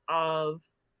bit of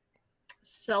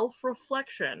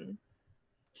self-reflection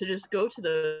to just go to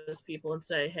those people and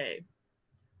say, hey,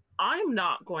 I'm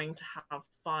not going to have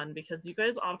fun because you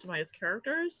guys optimize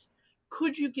characters.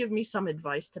 Could you give me some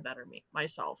advice to better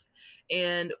myself?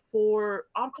 And for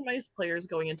optimized players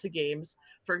going into games,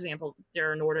 for example,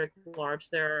 there are Nordic LARPs,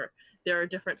 there are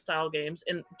different style games,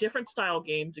 and different style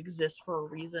games exist for a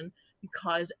reason,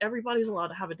 because everybody's allowed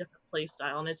to have a different play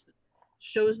style, and it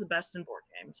shows the best in board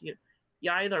games.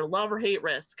 You either love or hate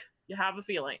Risk. You have a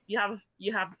feeling. You have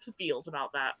feels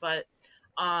about that. But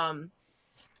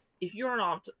if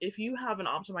you have an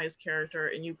optimized character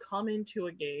and you come into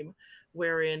a game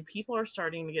wherein people are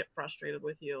starting to get frustrated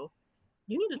with you,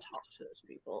 you need to talk to those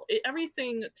people.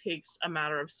 Everything takes a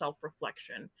matter of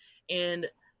self-reflection, and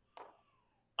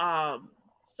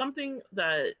something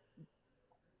that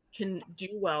can do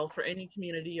well for any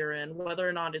community you're in, whether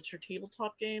or not it's your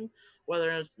tabletop game, whether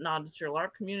or not it's your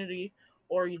LARP community,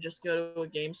 or you just go to a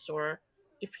game store.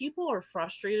 If people are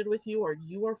frustrated with you, or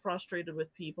you are frustrated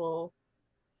with people,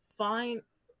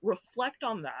 reflect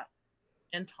on that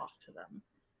and talk to them.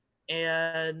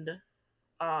 And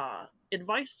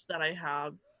advice that I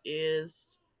have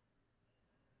is,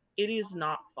 it is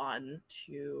not fun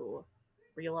to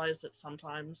realize that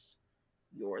sometimes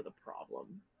you're the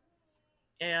problem.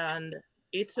 And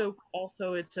it's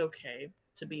okay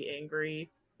to be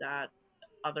angry that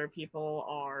other people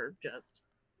are just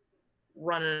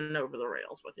running over the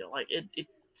rails with you. Like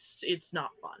it's not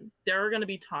fun. There are going to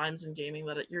be times in gaming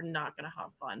that you're not going to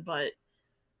have fun, but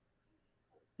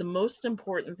the most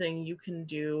important thing you can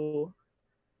do,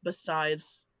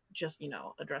 besides just,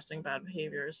 addressing bad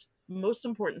behaviors, most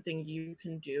important thing you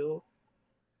can do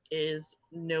is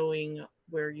knowing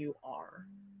where you are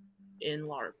in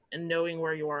LARP, and knowing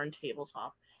where you are in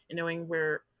tabletop, and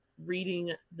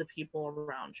reading the people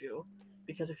around you.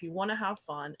 Because if you want to have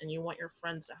fun and you want your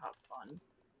friends to have fun,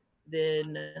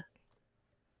 then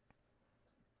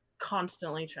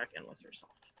constantly check in with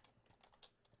yourself.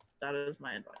 That is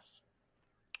my advice.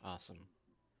 Awesome.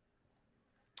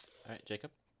 All right,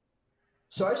 Jacob.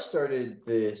 So I started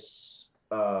this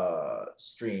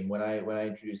stream when I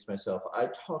introduced myself. I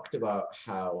talked about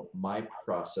how my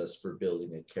process for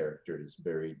building a character is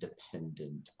very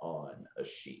dependent on a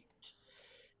sheet,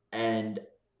 and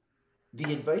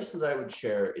the advice that I would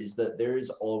share is that there is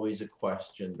always a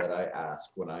question that I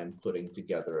ask when I'm putting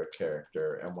together a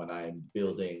character and when I'm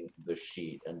building the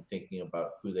sheet and thinking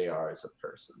about who they are as a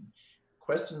person.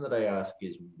 Question that I ask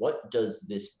is, what does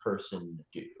this person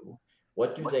do?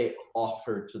 What do they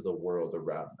offer to the world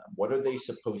around them? What are they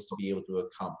supposed to be able to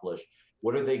accomplish?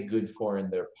 What are they good for in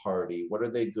their party? What are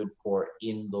they good for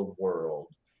in the world?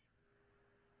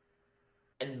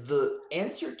 And the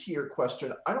answer to your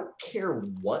question, I don't care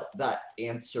what that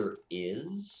answer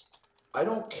is. I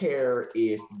don't care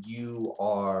if you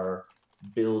are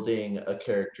building a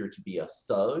character to be a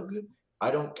thug.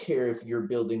 I don't care if you're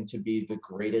building to be the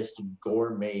greatest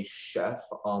gourmet chef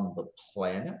on the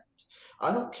planet.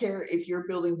 I don't care if you're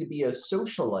building to be a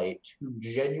socialite who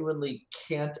genuinely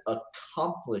can't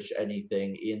accomplish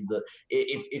anything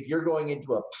if you're going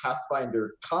into a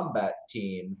Pathfinder combat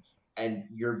team and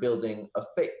you're building a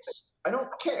face. I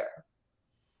don't care.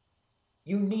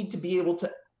 You need to be able to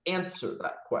answer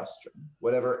that question,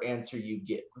 whatever answer you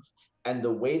give. And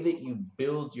the way that you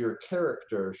build your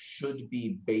character should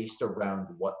be based around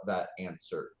what that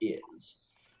answer is.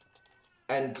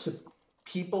 And to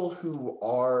people who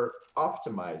are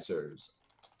optimizers,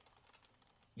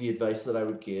 the advice that I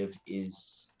would give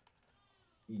is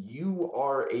you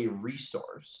are a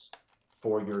resource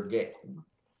for your game.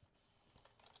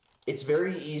 It's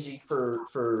very easy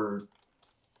for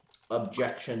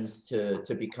objections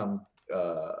to become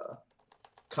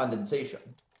condensation.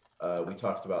 We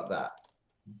talked about that,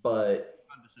 but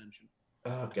Condescension.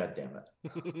 oh, god damn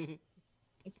it!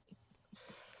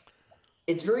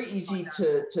 It's very easy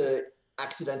to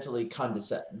accidentally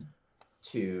condescend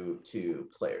to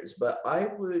players, but I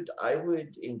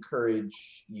would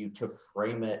encourage you to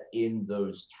frame it in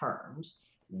those terms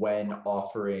when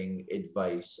offering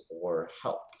advice or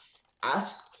help.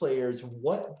 Ask players,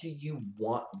 what do you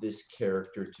want this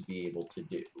character to be able to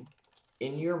do?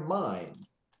 In your mind,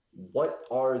 what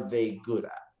are they good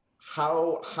at?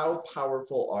 How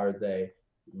powerful are they?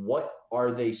 What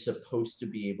are they supposed to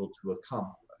be able to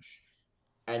accomplish?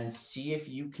 And see if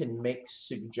you can make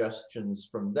suggestions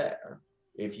from there.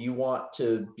 If you want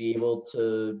to be able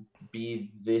to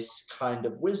be this kind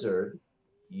of wizard,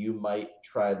 you might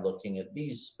try looking at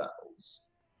these spells.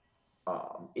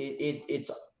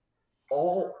 It's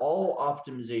all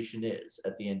optimization is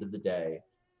at the end of the day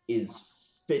is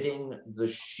fitting the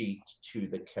sheet to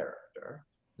the character.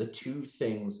 The two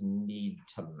things need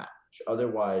to match.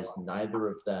 Otherwise, neither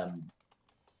of them,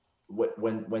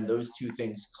 when those two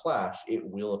things clash, it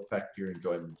will affect your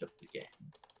enjoyment of the game.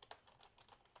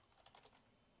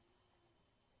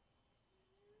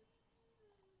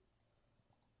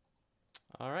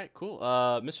 All right, cool.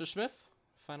 Mr. Smith,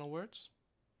 final words?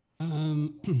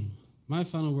 My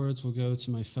final words will go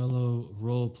to my fellow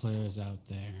role players out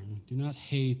there. Do not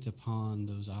hate upon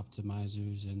those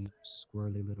optimizers and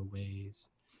squirrely little ways.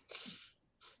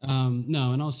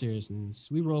 No, in all seriousness,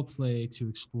 we role play to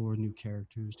explore new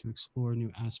characters, to explore new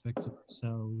aspects of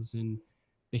ourselves and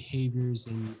behaviors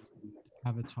and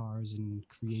avatars and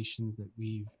creations that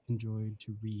we've enjoyed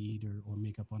to read or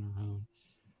make up on our own.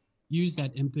 Use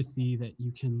that empathy that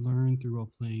you can learn through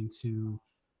role playing to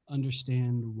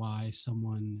understand why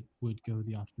someone would go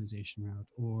the optimization route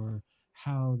of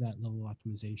how that level of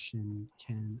optimization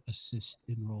can assist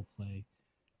in role play.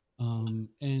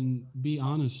 And be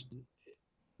honest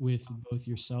with both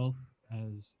yourself,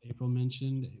 as April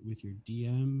mentioned, with your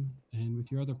DM, and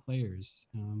with your other players.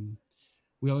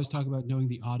 We always talk about knowing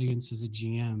the audience as a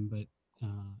GM, but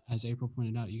as April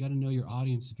pointed out, you got to know your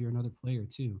audience if you're another player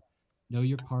too. Know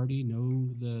your party, know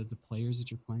the players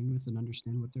that you're playing with, and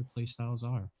understand what their play styles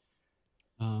are.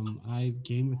 I've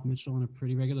gamed with Mitchell on a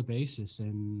pretty regular basis,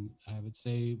 and I would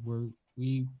say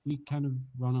we kind of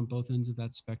run on both ends of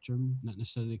that spectrum, not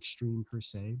necessarily extreme per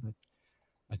se, but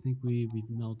I think we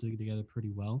melded together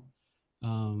pretty well.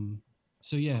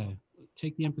 So yeah,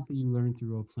 take the empathy you learn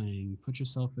through role playing, put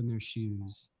yourself in their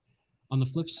shoes. On the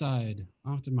flip side,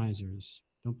 optimizers,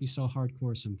 don't be so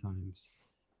hardcore sometimes.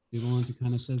 Be willing to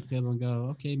kind of set the table and go,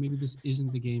 okay, maybe this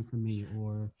isn't the game for me,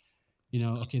 or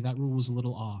okay, that rule was a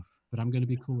little off, but I'm going to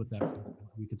be cool with that.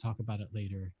 We can talk about it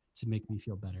later to make me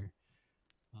feel better.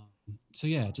 So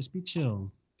yeah, just be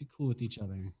chill, be cool with each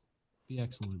other, be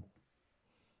excellent.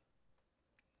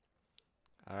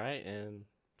 All right, and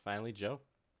finally, Joe.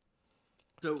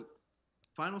 So,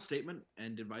 final statement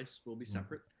and advice will be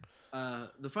separate.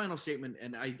 The final statement,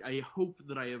 and I hope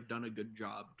that I have done a good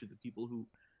job to the people who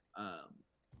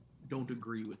don't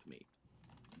agree with me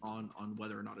on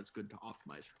whether or not it's good to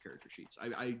optimize for character sheets.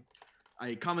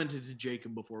 I commented to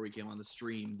Jacob before we came on the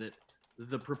stream that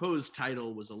the proposed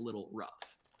title was a little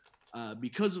rough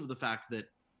because of the fact that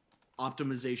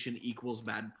optimization equals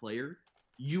bad player.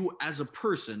 You as a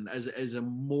person, as a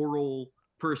moral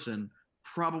person,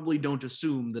 probably don't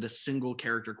assume that a single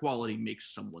character quality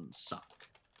makes someone suck.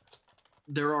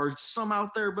 There are some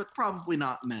out there, but probably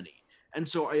not many. And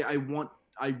so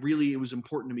it was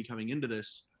important to me coming into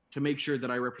this to make sure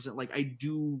that I represent, like, I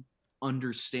do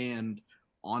understand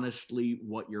honestly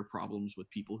what your problems with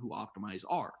people who optimize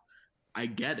are. I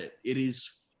get it.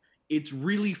 It's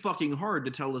really fucking hard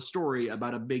to tell a story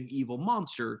about a big evil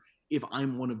monster if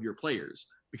I'm one of your players,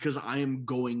 because I am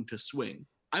going to swing.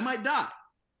 I might die,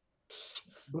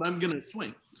 but I'm going to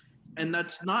swing. And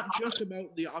that's not just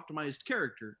about the optimized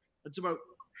character. That's about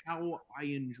how I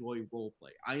enjoy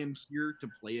roleplay. I am here to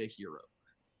play a hero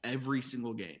every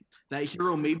single game. That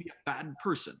hero may be a bad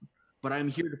person, but I'm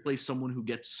here to play someone who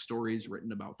gets stories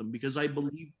written about them, because I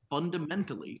believe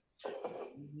fundamentally,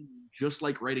 just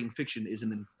like writing fiction is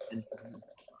an intentional,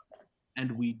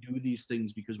 and we do these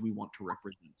things because we want to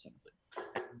represent something.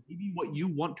 And maybe what you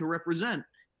want to represent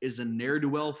is a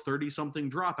ne'er-do-well 30-something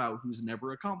dropout who's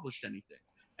never accomplished anything.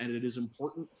 And it is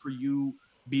important for you,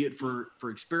 be it for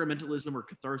experimentalism or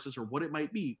catharsis or what it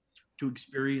might be, to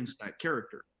experience that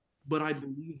character. But I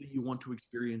believe that you want to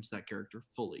experience that character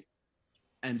fully.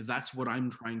 And that's what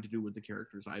I'm trying to do with the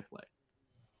characters I play.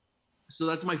 So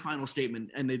that's my final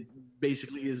statement, and it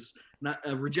basically is not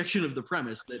a rejection of the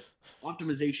premise that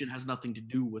optimization has nothing to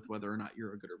do with whether or not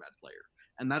you're a good or bad player.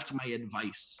 And that's my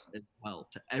advice as well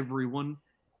to everyone.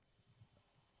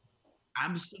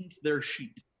 Absent their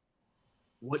sheet,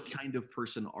 what kind of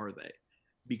person are they?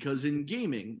 Because in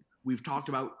gaming, we've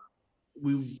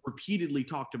repeatedly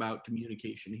talked about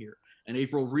communication here. And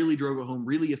April really drove it home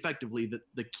really effectively that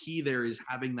the key there is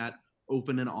having that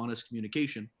open and honest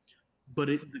communication. But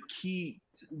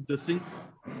the thing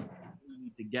you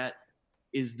need to get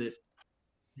is that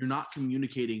you're not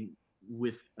communicating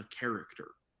with a character.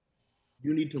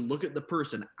 You need to look at the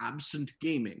person absent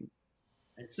gaming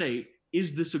and say,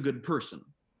 is this a good person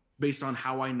based on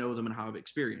how I know them and how I've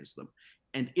experienced them?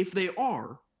 And if they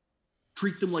are,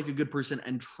 treat them like a good person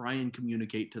and try and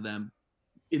communicate to them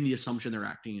in the assumption they're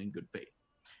acting in good faith.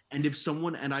 And if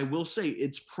someone, and I will say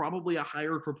it's probably a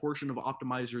higher proportion of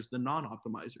optimizers than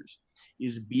non-optimizers,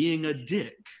 is being a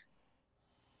dick,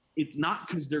 it's not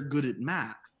because they're good at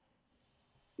math.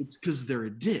 It's because they're a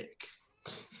dick.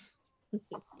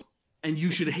 And you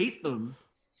should hate them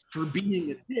for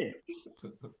being a dick.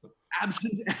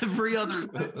 Absent every other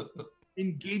thing,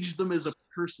 engage them as a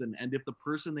person. And if the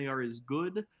person they are is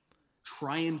good,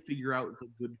 try and figure out the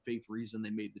good faith reason they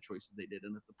made the choices they did.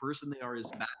 And if the person they are is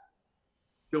bad,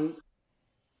 don't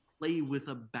play with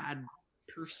a bad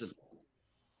person.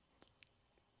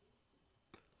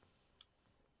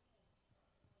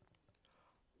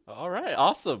 All right,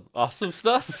 awesome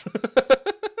stuff.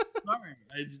 Sorry,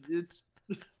 it's.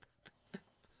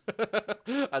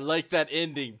 I like that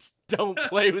ending. Don't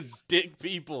play with dick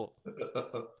people.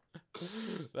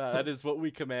 That is what we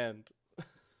command.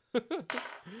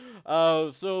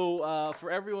 So for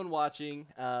everyone watching,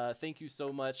 thank you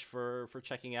so much for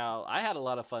checking out. I had a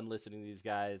lot of fun listening to these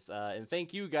guys, and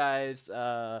thank you guys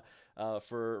for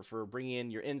bringing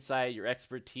in your insight, your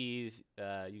expertise.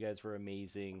 You guys were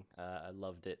amazing. I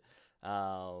loved it,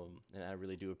 and I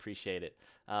really do appreciate it.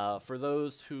 For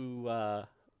those who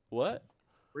what?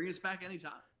 Bring us back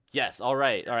anytime. Yes, all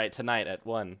right, tonight at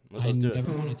 1. Let's I do it.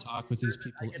 never want to talk with these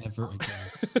people ever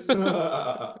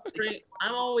again. Great.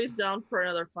 I'm always down for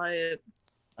another fight.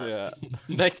 Yeah.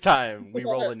 Next time we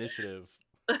roll initiative.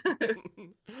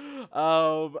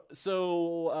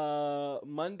 So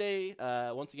Monday,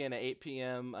 once again at 8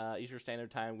 p.m. Eastern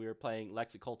Standard Time, we are playing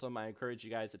Lex Occultum. I encourage you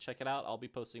guys to check it out. I'll be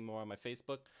posting more on my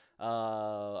Facebook.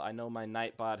 I know my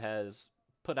Nightbot has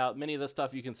put out many of the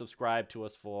stuff you can subscribe to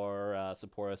us for,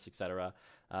 support us, etc.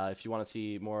 If you want to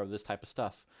see more of this type of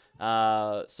stuff.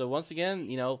 So once again,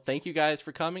 thank you guys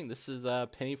for coming. This is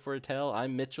Penny for a Tale.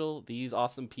 I'm Mitchell. These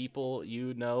awesome people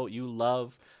you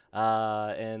love,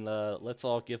 and let's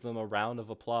all give them a round of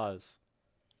applause.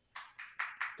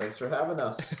 Thanks for having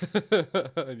us.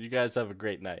 You guys have a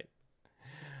great night.